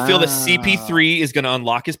that CP3 is going to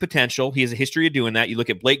unlock his potential. He has a history of doing that. You look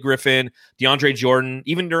at Blake Griffin, DeAndre Jordan,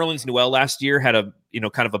 even Nerlens Noel last year had a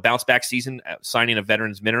kind of a bounce back season, signing a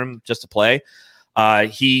veterans minimum just to play.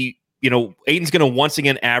 Ayton's going to once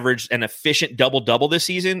again average an efficient double-double this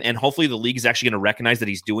season, and hopefully the league is actually going to recognize that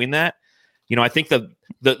he's doing that. I think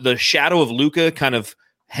the shadow of Luka kind of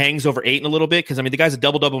hangs over Ayton a little bit because, I mean, the guy's a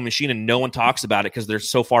double-double machine and no one talks about it because they're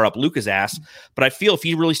so far up Luka's ass. But I feel if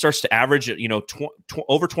he really starts to average,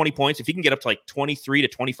 over 20 points, if he can get up to like 23 to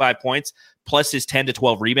 25 points plus his 10 to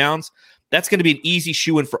 12 rebounds, that's going to be an easy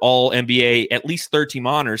shoe-in for all NBA, at least third-team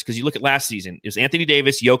honors, because you look at last season, it was Anthony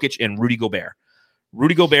Davis, Jokic, and Rudy Gobert.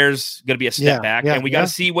 Rudy Gobert's going to be a step back, and we got to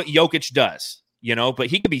see what Jokic does, but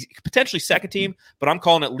he could be potentially second team, but I'm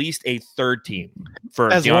calling at least a third team for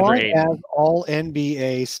DeAndre Ayton. As long as all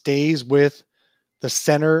NBA stays with the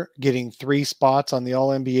center getting 3 spots on the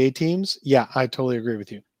all NBA teams, I totally agree with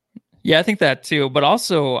you. Yeah, I think that too. But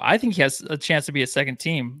also, I think he has a chance to be a second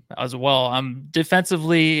team as well.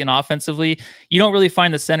 Defensively and offensively, you don't really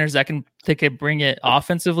find the centers that can bring it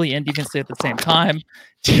offensively and defensively at the same time.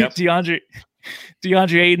 Yep.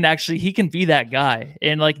 DeAndre Ayton, actually, he can be that guy.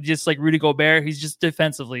 And just like Rudy Gobert, he's just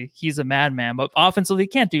defensively, he's a madman. But offensively, he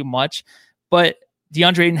can't do much. But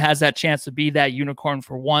DeAndre Ayton has that chance to be that unicorn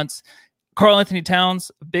for once. Karl Anthony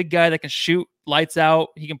Towns, a big guy that can shoot lights out.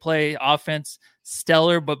 He can play offense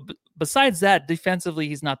stellar. But besides that, defensively,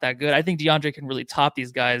 he's not that good. I think DeAndre can really top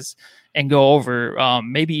these guys and go over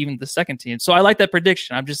maybe even the second team. So I like that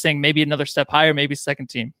prediction. I'm just saying maybe another step higher, maybe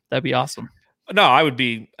second team. That'd be awesome. No, I would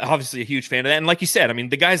be obviously a huge fan of that. And like you said, I mean,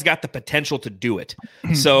 the guy's got the potential to do it.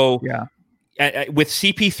 So with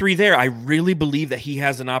CP3 there, I really believe that he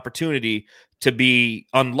has an opportunity to be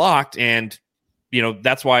unlocked. And,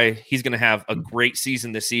 that's why he's going to have a great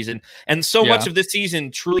season this season. And so much of this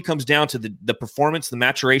season truly comes down to the performance, the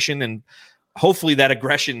maturation, and hopefully that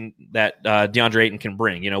aggression that DeAndre Ayton can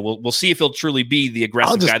bring. We'll see if he'll truly be the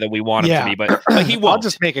aggressive guy that we want him to be. But he won't. I'll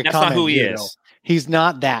just make a That's comment. Not who he is. Though. He's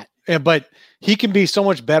not that. But he can be so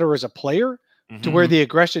much better as a player to where the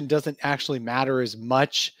aggression doesn't actually matter as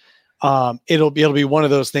much. It'll be one of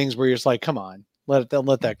those things where you're just like, come on, let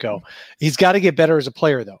that go. He's got to get better as a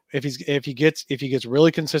player though. If he gets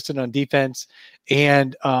really consistent on defense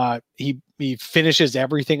and he finishes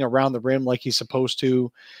everything around the rim like he's supposed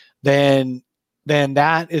to, then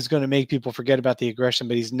that is going to make people forget about the aggression.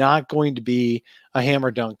 But he's not going to be a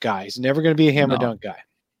hammer dunk guy. He's never going to be a hammer dunk guy.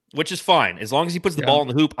 Which is fine. As long as he puts the ball in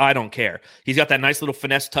the hoop, I don't care. He's got that nice little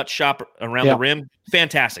finesse touch shot around the rim.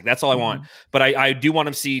 Fantastic. That's all I want. But I do want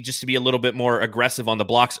him to be a little bit more aggressive on the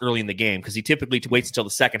blocks early in the game because he typically waits until the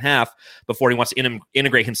second half before he wants to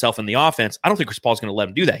integrate himself in the offense. I don't think Chris Paul's going to let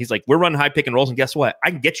him do that. He's like, we're running high pick and rolls, and guess what?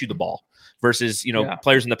 I can get you the ball versus,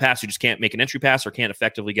 players in the past who just can't make an entry pass or can't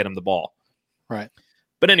effectively get him the ball. Right.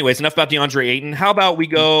 But anyways, enough about DeAndre Ayton. How about we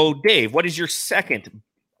go, Dave, what is your second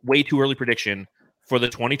way too early prediction for the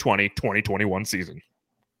 2020-2021 season?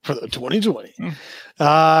 For the 2020.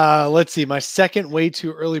 Let's see. My second way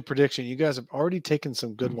too early prediction. You guys have already taken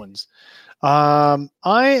some good ones. I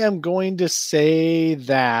am going to say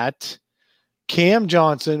that Cam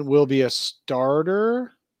Johnson will be a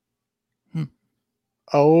starter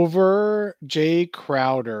over Jay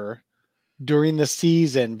Crowder during the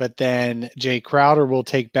season, but then Jay Crowder will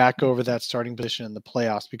take back over that starting position in the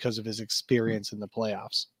playoffs because of his experience in the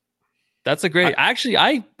playoffs. That's a great. Actually,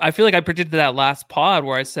 I feel like I predicted that last pod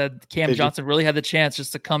where I said Cam Johnson really had the chance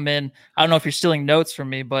just to come in. I don't know if you're stealing notes from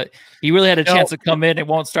me, but he really had a chance to come in. It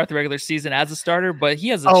won't start the regular season as a starter, but he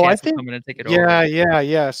has a chance to come in and take it over.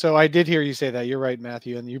 Yeah. So I did hear you say that. You're right,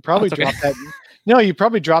 Matthew, and you probably dropped that. No, you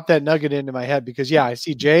probably dropped that nugget into my head because I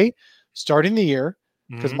see Jay starting the year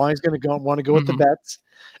because mine's going to want to go with the bets,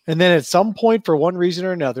 and then at some point for one reason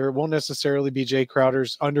or another, it won't necessarily be Jay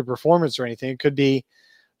Crowder's underperformance or anything. It could be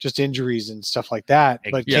just injuries and stuff like that.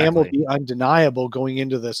 But Cam will be undeniable going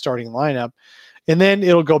into the starting lineup. And then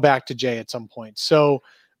it'll go back to Jay at some point. So,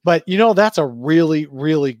 but that's a really,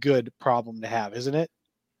 really good problem to have, isn't it?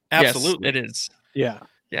 Absolutely. Yes, it is. Yeah.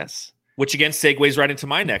 Yes. Which again segues right into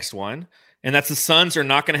my next one. And that's the Suns are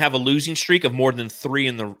not going to have a losing streak of more than three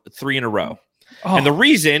in a row. Oh. And the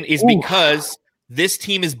reason is because this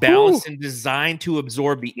team is balanced and designed to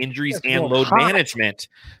absorb the injuries and load management.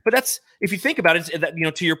 But that's, if you think about it, that,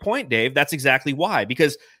 to your point, Dave, that's exactly why.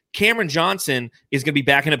 Because Cameron Johnson is going to be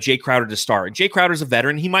backing up Jay Crowder to start. And Jay Crowder's a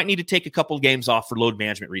veteran. He might need to take a couple of games off for load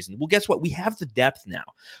management reasons. Well, guess what? We have the depth now.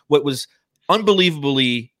 What was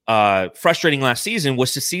unbelievably frustrating last season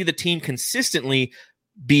was to see the team consistently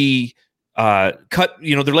be cut.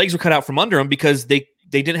 Their legs were cut out from under them because they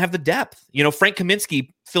didn't have the depth. Frank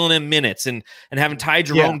Kaminsky filling in minutes and having Ty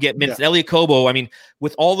Jerome get minutes. Yeah. Elliot Kobo. I mean,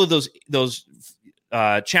 with all of those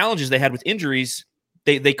challenges they had with injuries,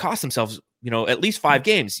 they cost themselves, at least 5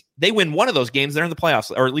 games. They win one of those games, they're in the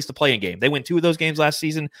playoffs, or at least the play-in game. They win 2 of those games last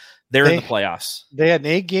season, they're in the playoffs. They had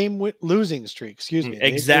an 8-game losing streak. Excuse me.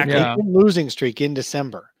 Exactly. Losing streak in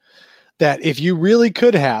December. That if you really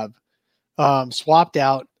could have swapped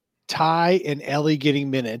out Ty and Ellie getting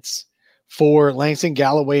minutes for Langston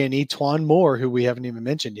Galloway and Etuan Moore, who we haven't even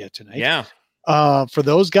mentioned yet tonight. Yeah. For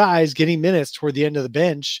those guys getting minutes toward the end of the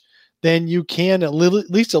bench, then you can at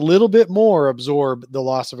least a little bit more absorb the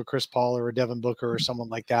loss of a Chris Paul or a Devin Booker or someone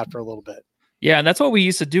like that for a little bit. Yeah, and that's what we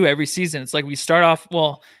used to do every season. It's like we start off,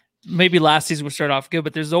 maybe last season we start off good,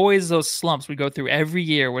 but there's always those slumps we go through every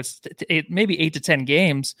year where it's maybe 8 to 10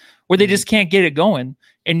 games where they just can't get it going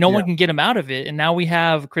and no one can get them out of it. And now we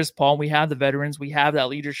have Chris Paul, we have the veterans, we have that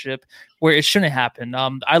leadership where it shouldn't happen.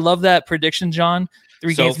 I love that prediction, John.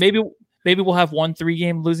 3 games, maybe we'll have 1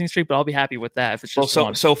 3-game losing streak, but I'll be happy with that if it's just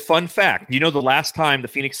one. So fun fact, the last time the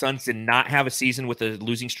Phoenix Suns did not have a season with a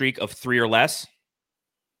losing streak of 3 or less?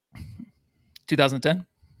 2010?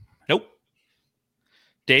 Nope.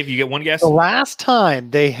 Dave, you get one guess? The last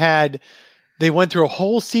time they went through a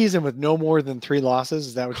whole season with no more than 3 losses.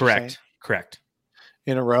 Is that what you're saying? Correct.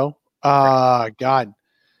 In a row? God.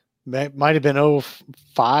 Might have been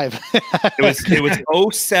 05. it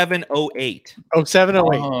was 07, 08. 07,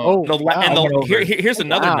 08. Here's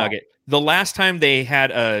another nugget. The last time they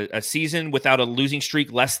had a season without a losing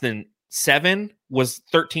streak less than 7 was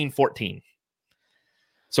 13-14.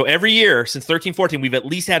 So every year since 13-14, we've at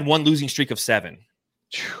least had 1 losing streak of 7.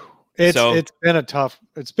 It's been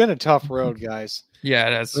a tough road, guys. Yeah,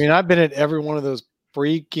 it is. I mean, I've been at every one of those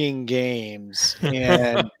freaking games,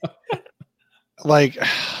 and like,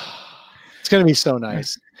 it's going to be so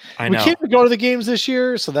nice. I know. We can't go to the games this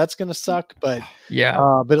year, so that's going to suck. But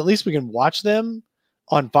but at least we can watch them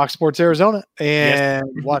on Fox Sports Arizona and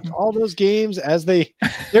watch all those games as they're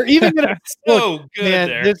even going to. So good, man,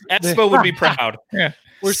 there. Expo would be proud. Yeah,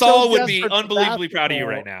 Saul would be unbelievably proud of you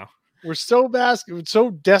right now. We're so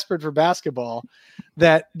desperate for basketball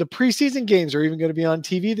that the preseason games are even going to be on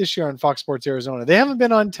TV this year on Fox Sports Arizona. They haven't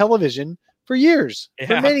been on television for years,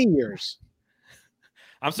 for many years.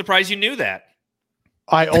 I'm surprised you knew that.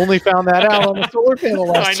 I only found that out on the solar panel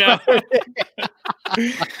last I know.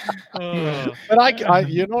 But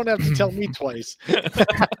you don't have to tell me twice.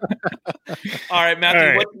 All right,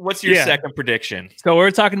 Matthew, what's your second prediction? So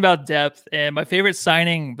we're talking about depth, and my favorite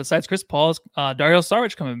signing besides Chris Paul is Dario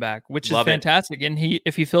Saric coming back, which is fantastic. And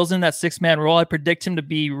if he fills in that 6-man role, I predict him to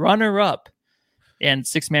be runner-up and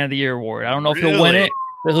 6-man of the year award. I don't know if he'll win it,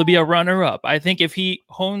 but he'll be a runner-up. I think if he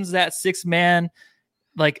hones that 6-man,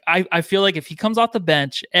 I feel like if he comes off the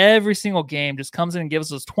bench every single game, just comes in and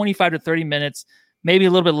gives us 25 to 30 minutes, maybe a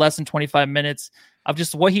little bit less than 25 minutes of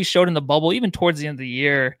just what he showed in the bubble, even towards the end of the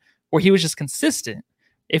year, where he was just consistent.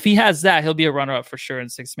 If he has that, he'll be a runner-up for sure in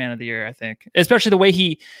Sixth Man of the Year, I think. Especially the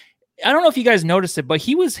way I don't know if you guys noticed it, but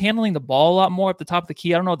he was handling the ball a lot more at the top of the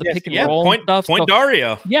key. I don't know, the pick and roll stuff. Point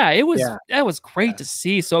Dario. Yeah, that was great to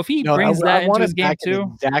see. So if he brings that into his game too.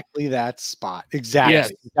 Exactly that spot. Exactly.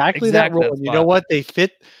 Yes, exactly that role. And you know what? They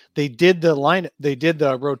did the line, they did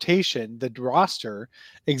the rotation, the roster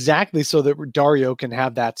exactly so that Dario can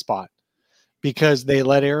have that spot, because they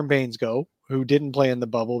let Aaron Baines go, who didn't play in the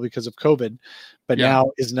bubble because of COVID, but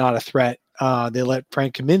now is not a threat. They let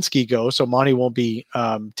Frank Kaminsky go, so Monty won't be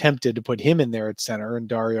tempted to put him in there at center and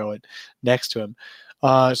Dario next to him.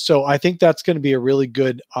 So I think that's going to be a really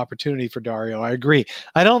good opportunity for Dario. I agree.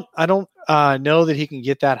 I don't know that he can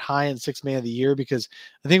get that high in Sixth Man of the Year, because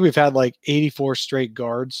I think we've had like 84 straight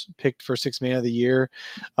guards picked for Sixth Man of the Year.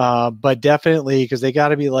 But definitely, because they got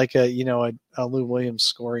to be like a Lou Williams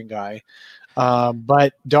scoring guy.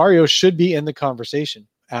 But Dario should be in the conversation.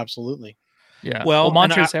 Absolutely. Yeah. Well,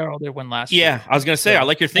 Montrezl Harrell did win last year. Yeah, I was going to say, I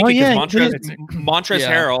like your thinking, because Montrezl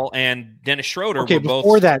Harrell and Dennis Schroeder were both.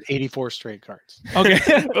 Before that, 84 straight cards.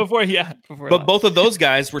 Okay. before but both of those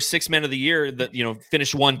guys were Sixth Men of the Year that,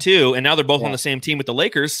 finished 1-2, and now they're both on the same team with the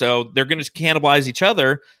Lakers, so they're going to cannibalize each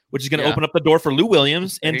other, which is going to open up the door for Lou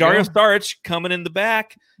Williams and Dario Saric coming in the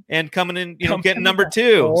back and coming in, getting number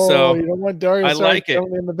 2. Oh, so you don't want Dario I like it.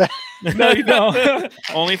 in the back. No, you don't.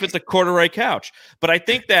 Only if it's a corduroy couch. But I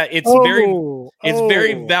think that it's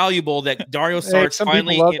very valuable that Dario Saric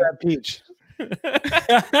finally love that peach.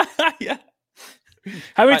 Yeah.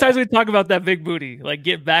 How many times we talk about that big booty? Like,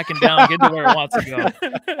 get back and down, get to where it wants to go.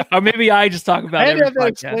 Or maybe I just talk about it. I had that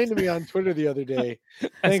explained to me on Twitter the other day.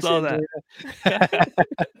 Thanks, I saw that.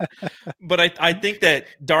 But I think that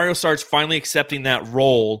Dario Saric finally accepting that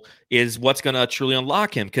role is what's going to truly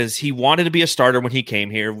unlock him, because he wanted to be a starter when he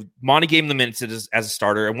came here. Monty gave him the minutes as a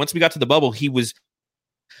starter. And once we got to the bubble, he was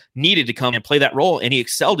needed to come and play that role, and he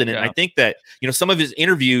excelled in it. Yeah. And I think that, some of his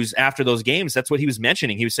interviews after those games, that's what he was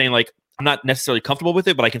mentioning. He was saying, like, I'm not necessarily comfortable with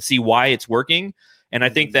it, but I can see why it's working. And I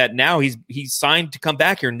think that now he's signed to come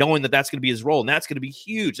back here knowing that that's going to be his role, and that's going to be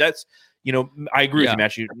huge. That's, I agree with you,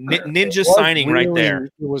 Matthew. Ninja signing right there.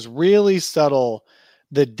 It was really subtle,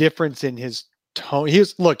 the difference in his tone.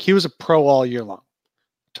 He was a pro all year long,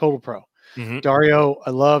 total pro. Mm-hmm. Dario, I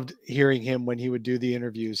loved hearing him when he would do the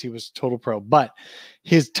interviews. He was total pro, but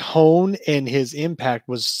his tone and his impact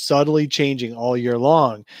was subtly changing all year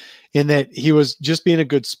long, in that he was just being a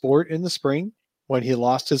good sport in the spring when he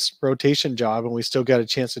lost his rotation job, and we still got a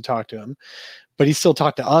chance to talk to him, but he still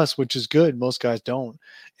talked to us, which is good. Most guys don't.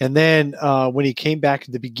 And then when he came back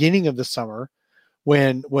at the beginning of the summer,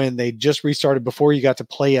 when they just restarted before he got to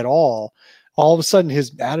play at all of a sudden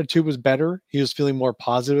his attitude was better. He was feeling more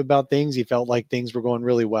positive about things. He felt like things were going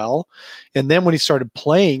really well. And then when he started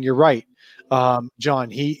playing, you're right,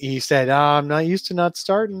 John, he said, I'm not used to not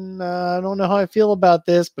starting. I don't know how I feel about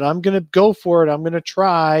this, but I'm going to go for it. I'm going to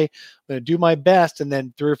try. I'm going to do my best. And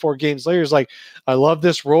then 3 or 4 games later, it's like, I love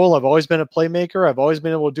this role. I've always been a playmaker. I've always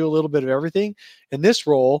been able to do a little bit of everything. And this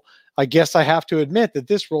role, I guess I have to admit that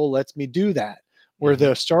this role lets me do that, where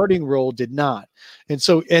the starting role did not. And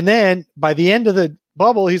then by the end of the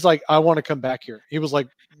bubble, he's like, I want to come back here. He was like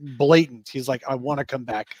blatant. He's like, I want to come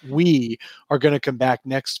back. We are going to come back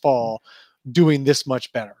next fall doing this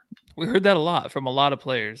much better. We heard that a lot from a lot of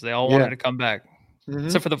players. They all wanted to come back. Mm-hmm.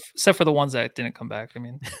 Except for the ones that didn't come back. I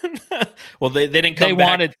mean, well, they didn't come back.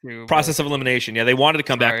 Wanted to, process of elimination. Yeah, they wanted to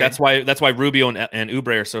come back. That's why Rubio and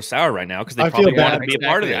Oubre are so sour right now, because they probably wanted to be a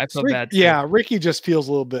part of it. I feel bad too. Yeah, Ricky just feels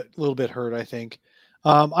a little bit hurt, I think.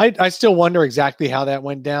 I still wonder exactly how that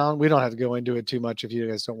went down. We don't have to go into it too much if you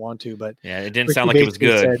guys don't want to, but yeah, it didn't sound like it was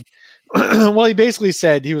good. Well, he basically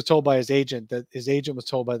said he was told by his agent that his agent was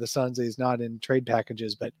told by the Suns that he's not in trade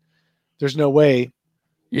packages, but there's no way.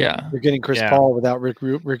 Yeah, you're getting Chris Paul without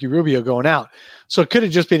Ricky Rubio going out. So it could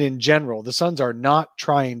have just been in general. The Suns are not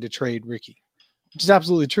trying to trade Ricky, which is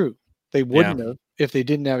absolutely true. They wouldn't have if they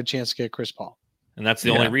didn't have a chance to get Chris Paul. And that's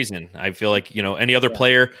the only reason. I feel like, any other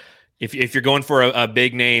player, if you're going for a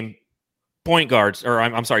big name point guards, or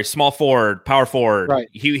I'm sorry, small forward, power forward, right,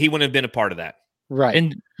 he wouldn't have been a part of that. Right.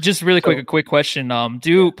 And just really quick, a quick question.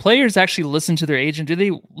 Do players actually listen to their agent? Do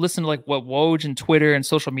they listen to like what Woj and Twitter and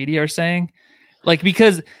social media are saying? Like,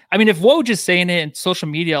 because I mean, if Woj is saying it in social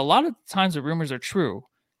media, a lot of times the rumors are true.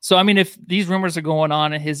 So, I mean, if these rumors are going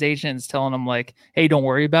on and his agent is telling him like, hey, don't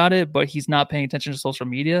worry about it, but he's not paying attention to social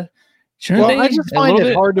media. I just find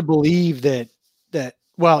it hard to believe that,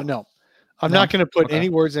 no, I'm not going to put any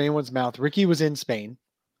words in anyone's mouth. Ricky was in Spain.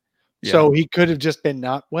 So he could have just been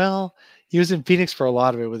He was in Phoenix for a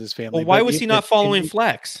lot of it with his family. Well, why was he not following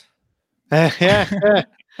Flex? Yeah.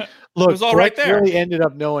 Look, it was all right there. Really ended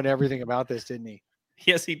up knowing everything about this, didn't he?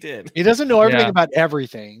 Yes, he did. He doesn't know everything about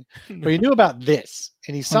everything, but he knew about this,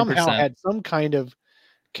 and he somehow 100%. had some kind of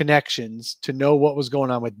connections to know what was going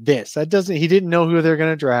on with this. He didn't know who they're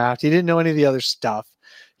going to draft. He didn't know any of the other stuff.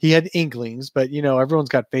 He had inklings, but everyone's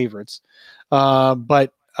got favorites.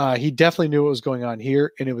 But he definitely knew what was going on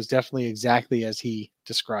here, and it was definitely exactly as he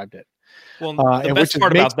described it. Well, the best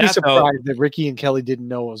part about that, surprised that Ricky and Kelly didn't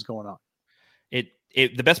know what was going on.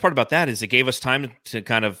 The best part about that is it gave us time to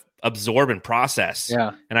kind of absorb and process.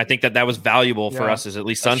 Yeah. And I think that was valuable for us as at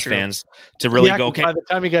least Suns fans to really go, okay. By the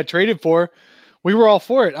time he got traded for, we were all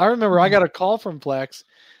for it. I remember I got a call from Flex.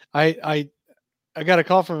 I got a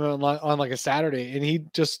call from him on like a Saturday, and he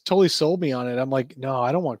just totally sold me on it. I'm like, no,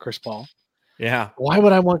 I don't want Chris Paul. Yeah. Why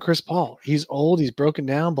would I want Chris Paul? He's old. He's broken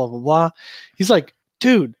down, blah, blah, blah. He's like,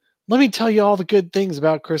 dude, let me tell you all the good things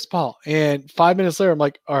about Chris Paul. And 5 minutes later, I'm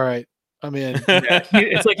like, all right, I'm in.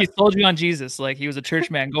 It's like he sold you on Jesus. Like he was a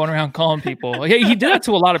church man going around calling people. He did that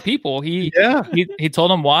to a lot of people. He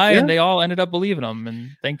told them why, and they all ended up believing him.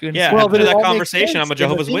 And thank goodness. Yeah. Well, but that conversation, I'm a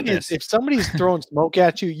Jehovah's Witness. If somebody's throwing smoke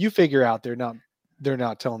at you, you figure out they're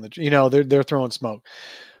not telling the truth. They're throwing smoke.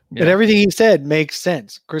 Yeah. And everything he said makes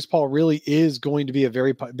sense. Chris Paul really is going to be a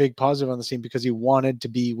very big positive on the team because he wanted to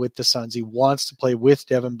be with the Suns. He wants to play with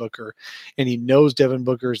Devin Booker, and he knows Devin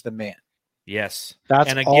Booker is the man. Yes. That's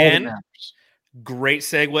and all again, that matters. Great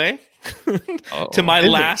segue to my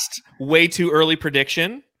last way too early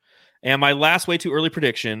prediction. And my last way too early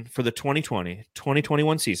prediction for the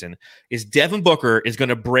 2020-2021 season is Devin Booker is going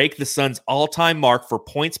to break the Suns' all-time mark for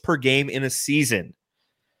points per game in a season.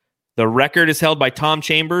 The record is held by Tom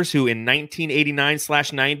Chambers, who in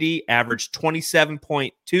 1989/90 averaged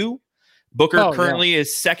 27.2. Booker currently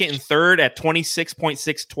is second and third at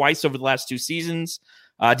 26.6 twice over the last two seasons.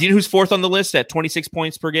 Do you know who's fourth on the list at 26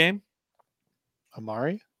 points per game?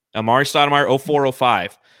 Amari Stoudemire,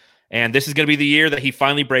 04-05. And this is going to be the year that he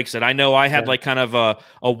finally breaks it. I know I had like kind of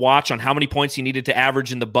a watch on how many points he needed to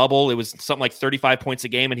average in the bubble. It was something like 35 points a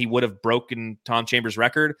game, and he would have broken Tom Chambers'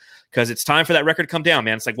 record because it's time for that record to come down,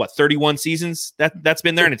 man. It's like, 31 seasons that's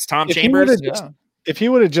been there, and it's Tom Chambers. If he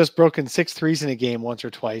would have just broken 6 threes in a game once or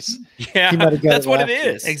twice, that's what it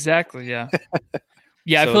is. Exactly, yeah.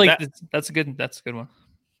 Yeah, so I feel like that's a good one.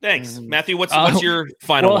 Thanks. Matthew, what's your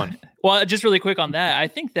final one? Well, just really quick on that. I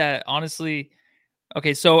think that honestly,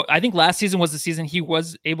 okay, so I think last season was the season he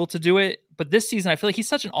was able to do it, but this season I feel like he's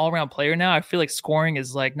such an all-around player now. I feel like scoring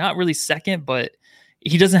is like not really second, but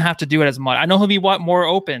he doesn't have to do it as much. I know he'll be more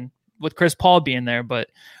open with Chris Paul being there, but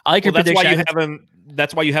I like your prediction.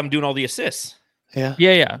 That's why you have him doing all the assists. Yeah.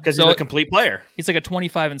 Because he's a complete player. He's like a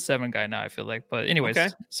 25-7 guy now, I feel like. But anyways,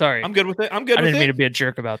 sorry. I'm good with it. I didn't mean to be a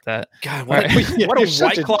jerk about that. God, what a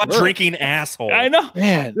White Claw drinking asshole. I know.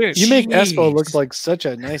 Man, dude, you make Espo look like such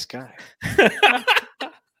a nice guy.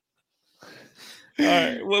 All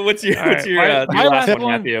right. What's your last one,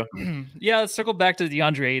 Matthew? Yeah, let's circle back to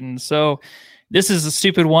DeAndre Ayton. So this is a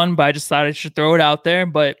stupid one, but I just thought I should throw it out there.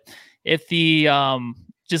 But if the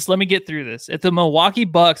just let me get through this. If the Milwaukee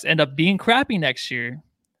Bucks end up being crappy next year,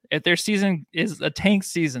 if their season is a tank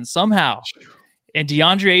season somehow, and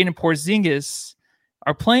DeAndre Ayton and Porzingis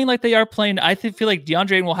are playing like they are playing, I feel like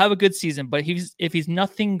DeAndre Ayton will have a good season. But if he's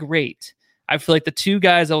nothing great, I feel like the two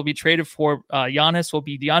guys that will be traded for Giannis will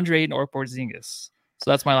be DeAndre Ayton or Porzingis.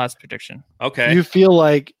 So that's my last prediction. Okay. You feel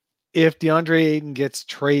like if DeAndre Ayton gets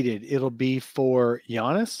traded, it'll be for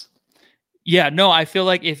Giannis? Yeah, no, I feel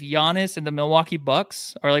like if Giannis and the Milwaukee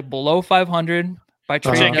Bucks are like below 500 by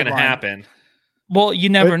trade deadline, ain't going to happen. Well, you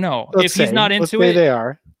never know. If he's not into it, they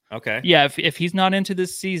are. Okay. Yeah, if he's not into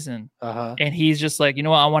this season, and he's just like, you know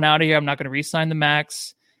what, I want out of here. I'm not going to re-sign the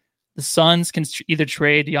max. The Suns can either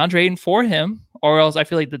trade DeAndre Ayton for him, or else I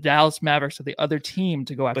feel like the Dallas Mavericks are the other team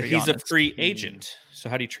to go after. But he's Giannis. a free agent, so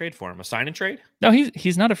how do you trade for him? A sign and trade? No,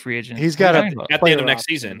 he's not a free agent. He's got at the end of next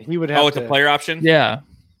season. He would have it's a player option. Yeah.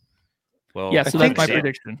 Well, yeah. So that's my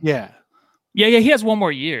prediction. Yeah. He has one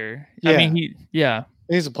more year. Yeah. I mean,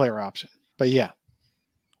 he's a player option. But yeah.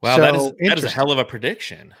 Wow, so, that is a hell of a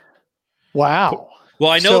prediction. Wow.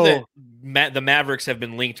 Well, I know that the Mavericks have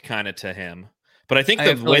been linked kind of to him, but I think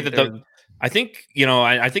the way that I think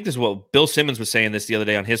this is what Bill Simmons was saying this the other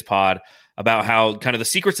day on his pod about how kind of the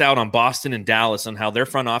secret's out on Boston and Dallas and how their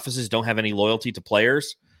front offices don't have any loyalty to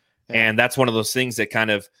players. Yeah. And that's one of those things that kind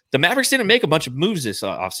of the Mavericks didn't make a bunch of moves this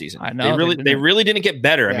offseason. I know they really didn't get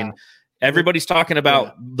better. Yeah. I mean, everybody's talking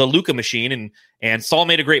about the Luka machine, and Saul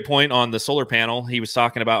made a great point on the solar panel. He was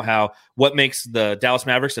talking about how what makes the Dallas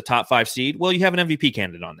Mavericks a top 5 seed. Well, you have an MVP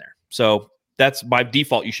candidate on there. So that's by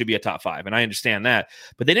default you should be a top 5, and I understand that.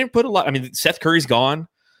 But they didn't put a lot. I mean, Seth Curry's gone.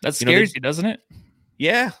 That scares you, doesn't it?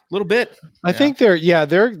 Yeah, a little bit. I think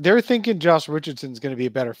they're thinking Josh Richardson's going to be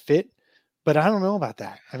a better fit, but I don't know about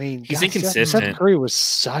that. I mean, he's inconsistent. Seth Curry was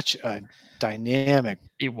such a dynamic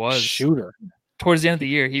shooter. Towards the end of the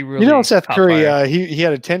year, he really Seth Curry he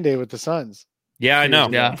had a 10-day with the Suns. Yeah, I know.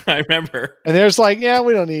 Yeah, I remember. And there's like, we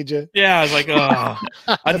don't need you. Yeah, I was like, oh,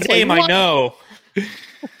 a name like, I know.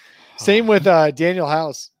 Same with Daniel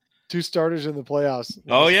House, 2 starters in the playoffs.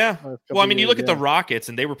 Oh yeah. Well, I mean, you look at the Rockets,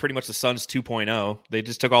 and they were pretty much the Suns 2.0. They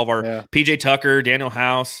just took all of our PJ Tucker, Daniel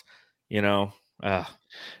House. That's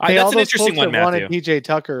an interesting one, Matthew. Wanted PJ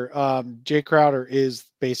Tucker. Jay Crowder is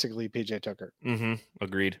basically PJ Tucker. Mm-hmm.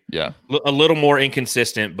 Agreed. Yeah, a little more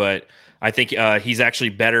inconsistent, but I think he's actually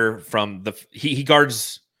better from he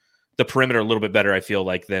guards the perimeter a little bit better, I feel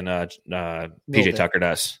like, than PJ Tucker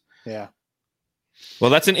does. Yeah.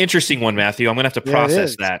 Well, that's an interesting one, Matthew. I'm going to have to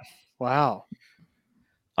process that. Wow.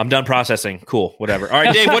 I'm done processing. Cool. Whatever. All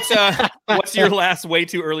right, Dave, what's your last way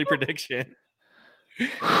too early prediction?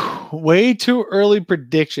 Way too early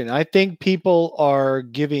prediction. I think people are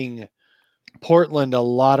giving Portland a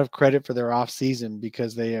lot of credit for their offseason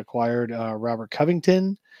because they acquired Robert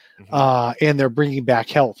Covington, and they're bringing back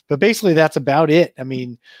health. But basically, that's about it. I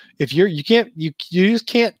mean, if you just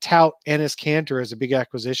can't tout Enes Kanter as a big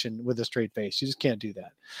acquisition with a straight face. You just can't do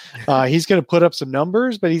that. He's going to put up some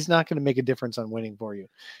numbers, but he's not going to make a difference on winning for you.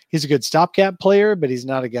 He's a good stopgap player, but he's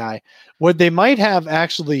not a guy. What they might have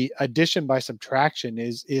actually addition by subtraction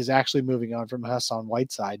is actually moving on from Hassan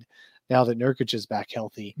Whiteside now that Nurkic is back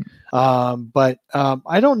healthy. But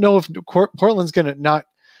I don't know if Portland's going to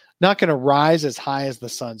not going to rise as high as the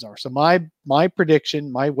Suns are. So my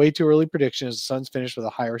prediction, my way too early prediction, is the Suns finish with a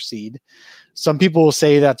higher seed. Some people will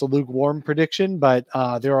say that's a lukewarm prediction, but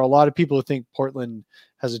there are a lot of people who think Portland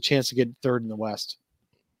has a chance to get third in the West.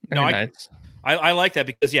 No, I like that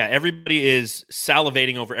because everybody is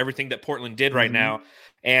salivating over everything that Portland did right now,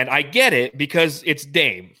 and I get it because it's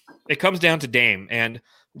Dame. It comes down to Dame and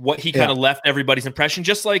what he kind of left everybody's impression,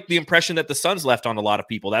 just like the impression that the Suns left on a lot of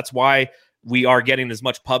people. That's why we are getting as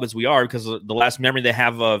much pub as we are, because the last memory they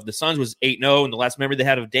have of the Suns was 8-0, and the last memory they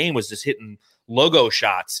had of Dame was just hitting logo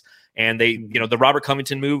shots. And they, the Robert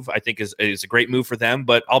Covington move, I think is a great move for them,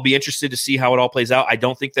 but I'll be interested to see how it all plays out. I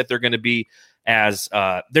don't think that they're going to be as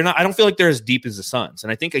I don't feel like they're as deep as the Suns.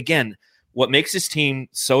 And I think, again, what makes this team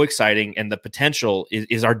so exciting and the potential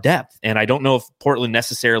is our depth. And I don't know if Portland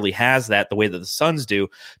necessarily has that the way that the Suns do,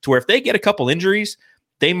 to where if they get a couple injuries,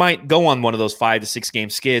 they might go on one of those 5 to 6 game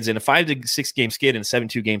skids, and a 5 to 6 game skid in a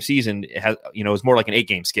 7-2 game season has, is more like an 8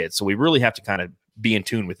 game skid. So we really have to kind of be in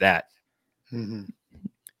tune with that. Mm-hmm.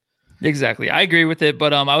 Exactly. I agree with it.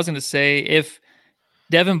 But I was going to say, if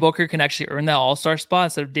Devin Booker can actually earn that all-star spot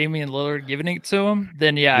instead of Damian Lillard giving it to him,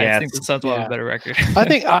 then I think the Suns will have a better record. I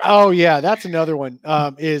think, that's another one,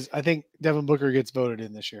 is I think Devin Booker gets voted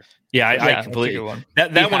in this year. Yeah, I completely.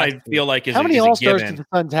 That one I feel like is how many all-stars do the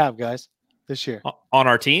Suns have, guys, this year? On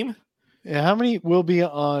our team? Yeah, how many will be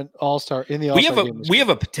on all-star in the all-star game? We have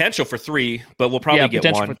a potential for 3, but we'll probably get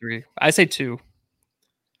potential 1. For 3. I say 2.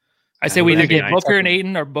 I say we either get Booker and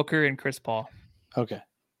Ayton or Booker and Chris Paul. Okay.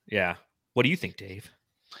 Yeah. What do you think, Dave?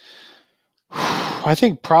 I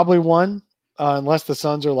think probably 1, unless the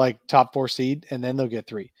Suns are like top 4 seed, and then they'll get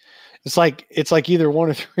 3. It's like either 1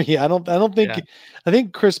 or 3. I don't think. Yeah. I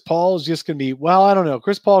think Chris Paul is just going to be. Well, I don't know.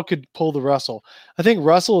 Chris Paul could pull the Russell. I think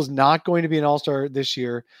Russell is not going to be an All-Star this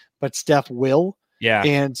year, but Steph will. Yeah.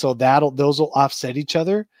 And so those will offset each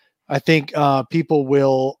other. I think people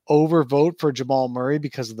will overvote for Jamal Murray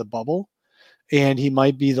because of the bubble, and he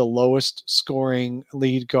might be the lowest scoring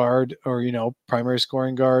lead guard or, primary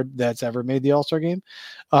scoring guard that's ever made the All-Star game.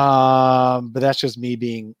 But that's just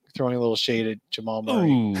me throwing a little shade at Jamal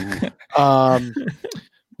Murray.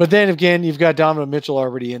 But then again, you've got Donovan Mitchell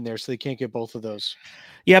already in there, so they can't get both of those.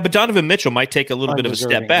 Yeah, but Donovan Mitchell might take a little bit of a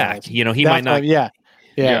step back. Guys. He might not. Yeah.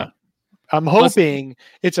 I'm hoping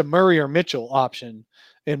it's a Murray or Mitchell option,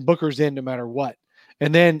 and Booker's in no matter what.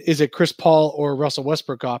 And then is it Chris Paul or Russell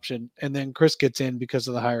Westbrook option? And then Chris gets in because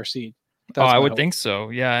of the higher seed. I would think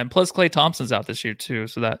so. Yeah. And plus Klay Thompson's out this year too.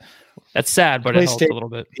 So that's sad, but it helps a little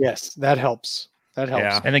bit. Yes, that helps.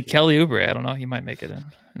 Yeah. And then Kelly Oubre, I don't know. He might make it in.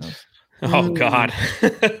 Oh God.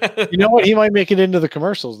 You know what? He might make it into the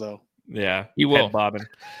commercials though. Yeah. He will. Bobbing.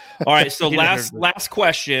 All right. So last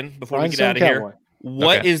question before we get out of here.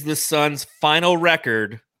 What is the Suns' final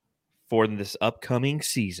record for this upcoming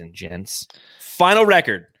season, gents? Final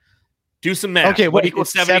record. Do some math. Okay, what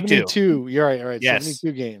equals 72? You're right. All right. Yes.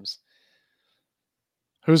 72 games.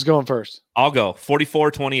 Who's going first? I'll go.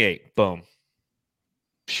 44-28. Boom.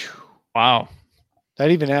 Wow.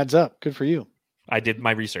 That even adds up. Good for you. I did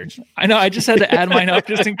my research. I know. I just had to add mine up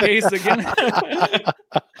just in case again. I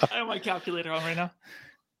have my calculator on right now.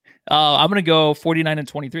 I'm going to go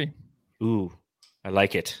 49-23. Ooh, I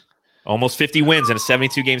like it. Almost 50 wins in a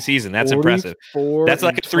 72-game season. That's impressive. That's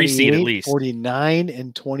like a 3 seed at least.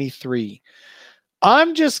 49-23.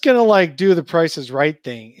 I'm just going to do the Price is Right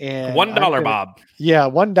thing. And $1, Bob. Yeah,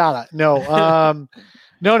 $1. No,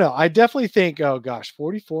 no. I definitely think,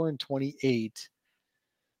 44-28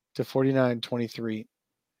 to 49-23.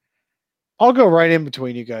 I'll go right in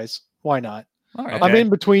between you guys. Why not? All right. I'm in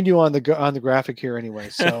between you on the graphic here anyway.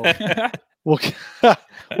 So we'll go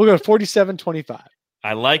 47-25.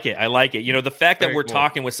 I like it. The fact that we're cool.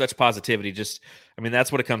 talking with such positivity,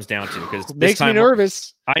 that's what it makes it because makes me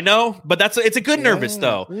nervous. I know, but it's a good nervous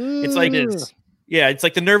though. It's like it's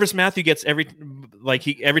like the nervous Matthew gets every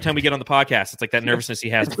time we get on the podcast. It's like that nervousness he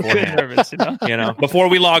has beforehand. Nervous, before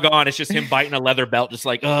we log on, it's just him biting a leather belt, just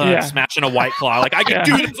smashing a White Claw. Like I can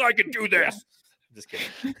do this. I can do this. Just kidding.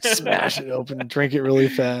 Smash it open and drink it really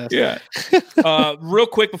fast. Yeah. Real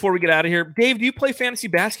quick before we get out of here, Dave, do you play fantasy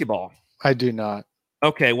basketball? I do not.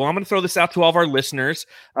 Okay, well, I'm going to throw this out to all of our listeners.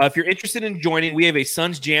 If you're interested in joining, we have a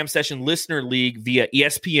Suns Jam Session Listener League via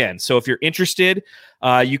ESPN. So if you're interested,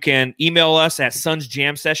 you can email us at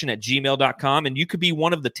sunsjamsession@gmail.com, and you could be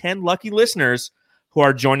one of the 10 lucky listeners who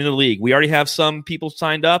are joining the league. We already have some people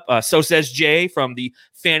signed up. So says Jay from the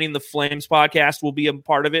Fanning the Flames podcast will be a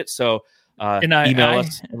part of it. So email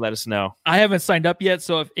us and let us know. I haven't signed up yet,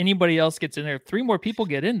 so if anybody else gets in there, 3 more people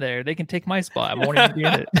get in there, they can take my spot. I won't even be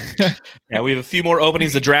in it. Yeah, we have a few more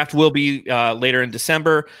openings. The draft will be later in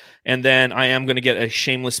December, and then I am going to get a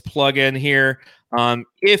shameless plug in here.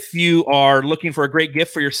 If you are looking for a great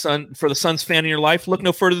gift for your son, for the Suns fan in your life, look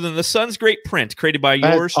no further than the Suns Great Print created by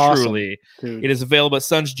yours truly. Dude. It is available at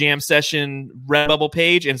Suns Jam Session Redbubble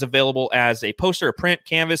page, and it's available as a poster, a print,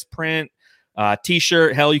 canvas print,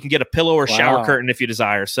 t-shirt. Hell, you can get a pillow or shower curtain if you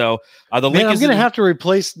desire. So the link I'm is going to have to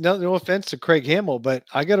replace, no offense to Craig Hamill, but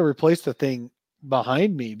I got to replace the thing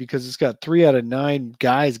behind me because it's got 3 out of 9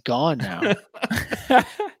 guys gone now.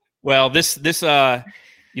 Well, this for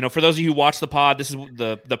those of you who watch the pod, this is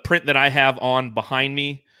the print that I have on behind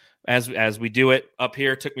me as we do it up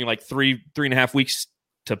here. It took me like 3.5 weeks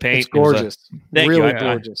to paint. It's gorgeous. Thank really you.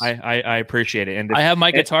 Gorgeous. I appreciate it. And I have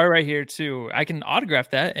my guitar right here too. I can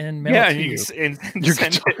autograph that and mail it to you. Your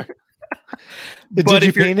guitar. Did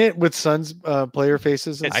you paint it with Suns player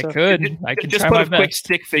faces and I stuff? I could just try put my a quick best.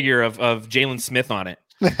 stick figure of Jalen Smith on it.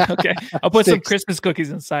 Okay. I'll put some Christmas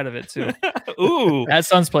cookies inside of it too. Ooh. As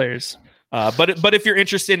Suns players. But if you're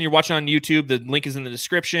interested and you're watching on YouTube, the link is in the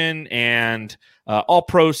description, and all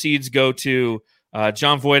proceeds go to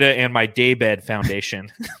John Voida and my Daybed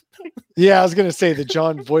Foundation. Yeah, I was going to say the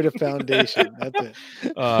John Voida Foundation. That's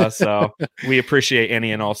it. So we appreciate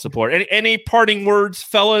any and all support. Any parting words,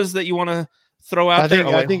 fellas, that you want to throw out there?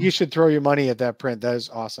 I think you should throw your money at that print. That is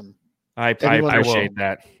awesome. I appreciate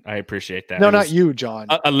that. I appreciate that. No, not you, John.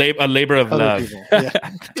 A labor of Other love. people.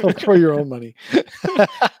 Yeah. Don't throw your own money.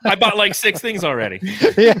 I bought like 6 things already.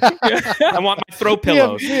 Yeah. I want my throw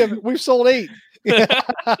pillows. We've sold 8.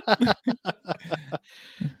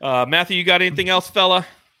 Matthew, you got anything else, fella?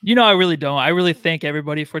 I really don't. I really thank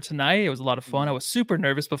everybody for tonight. It was a lot of fun. I was super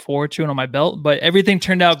nervous before chewing on my belt, but everything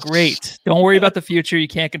turned out great. Don't worry about the future. You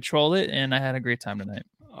can't control it. And I had a great time tonight.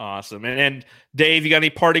 Awesome. And Dave, you got any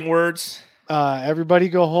parting words? Everybody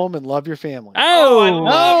go home and love your family. Oh, I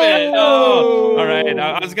love it. Oh, all right.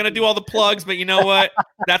 I was going to do all the plugs, but you know what?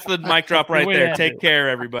 That's the mic drop right there. Take care,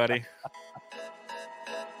 everybody.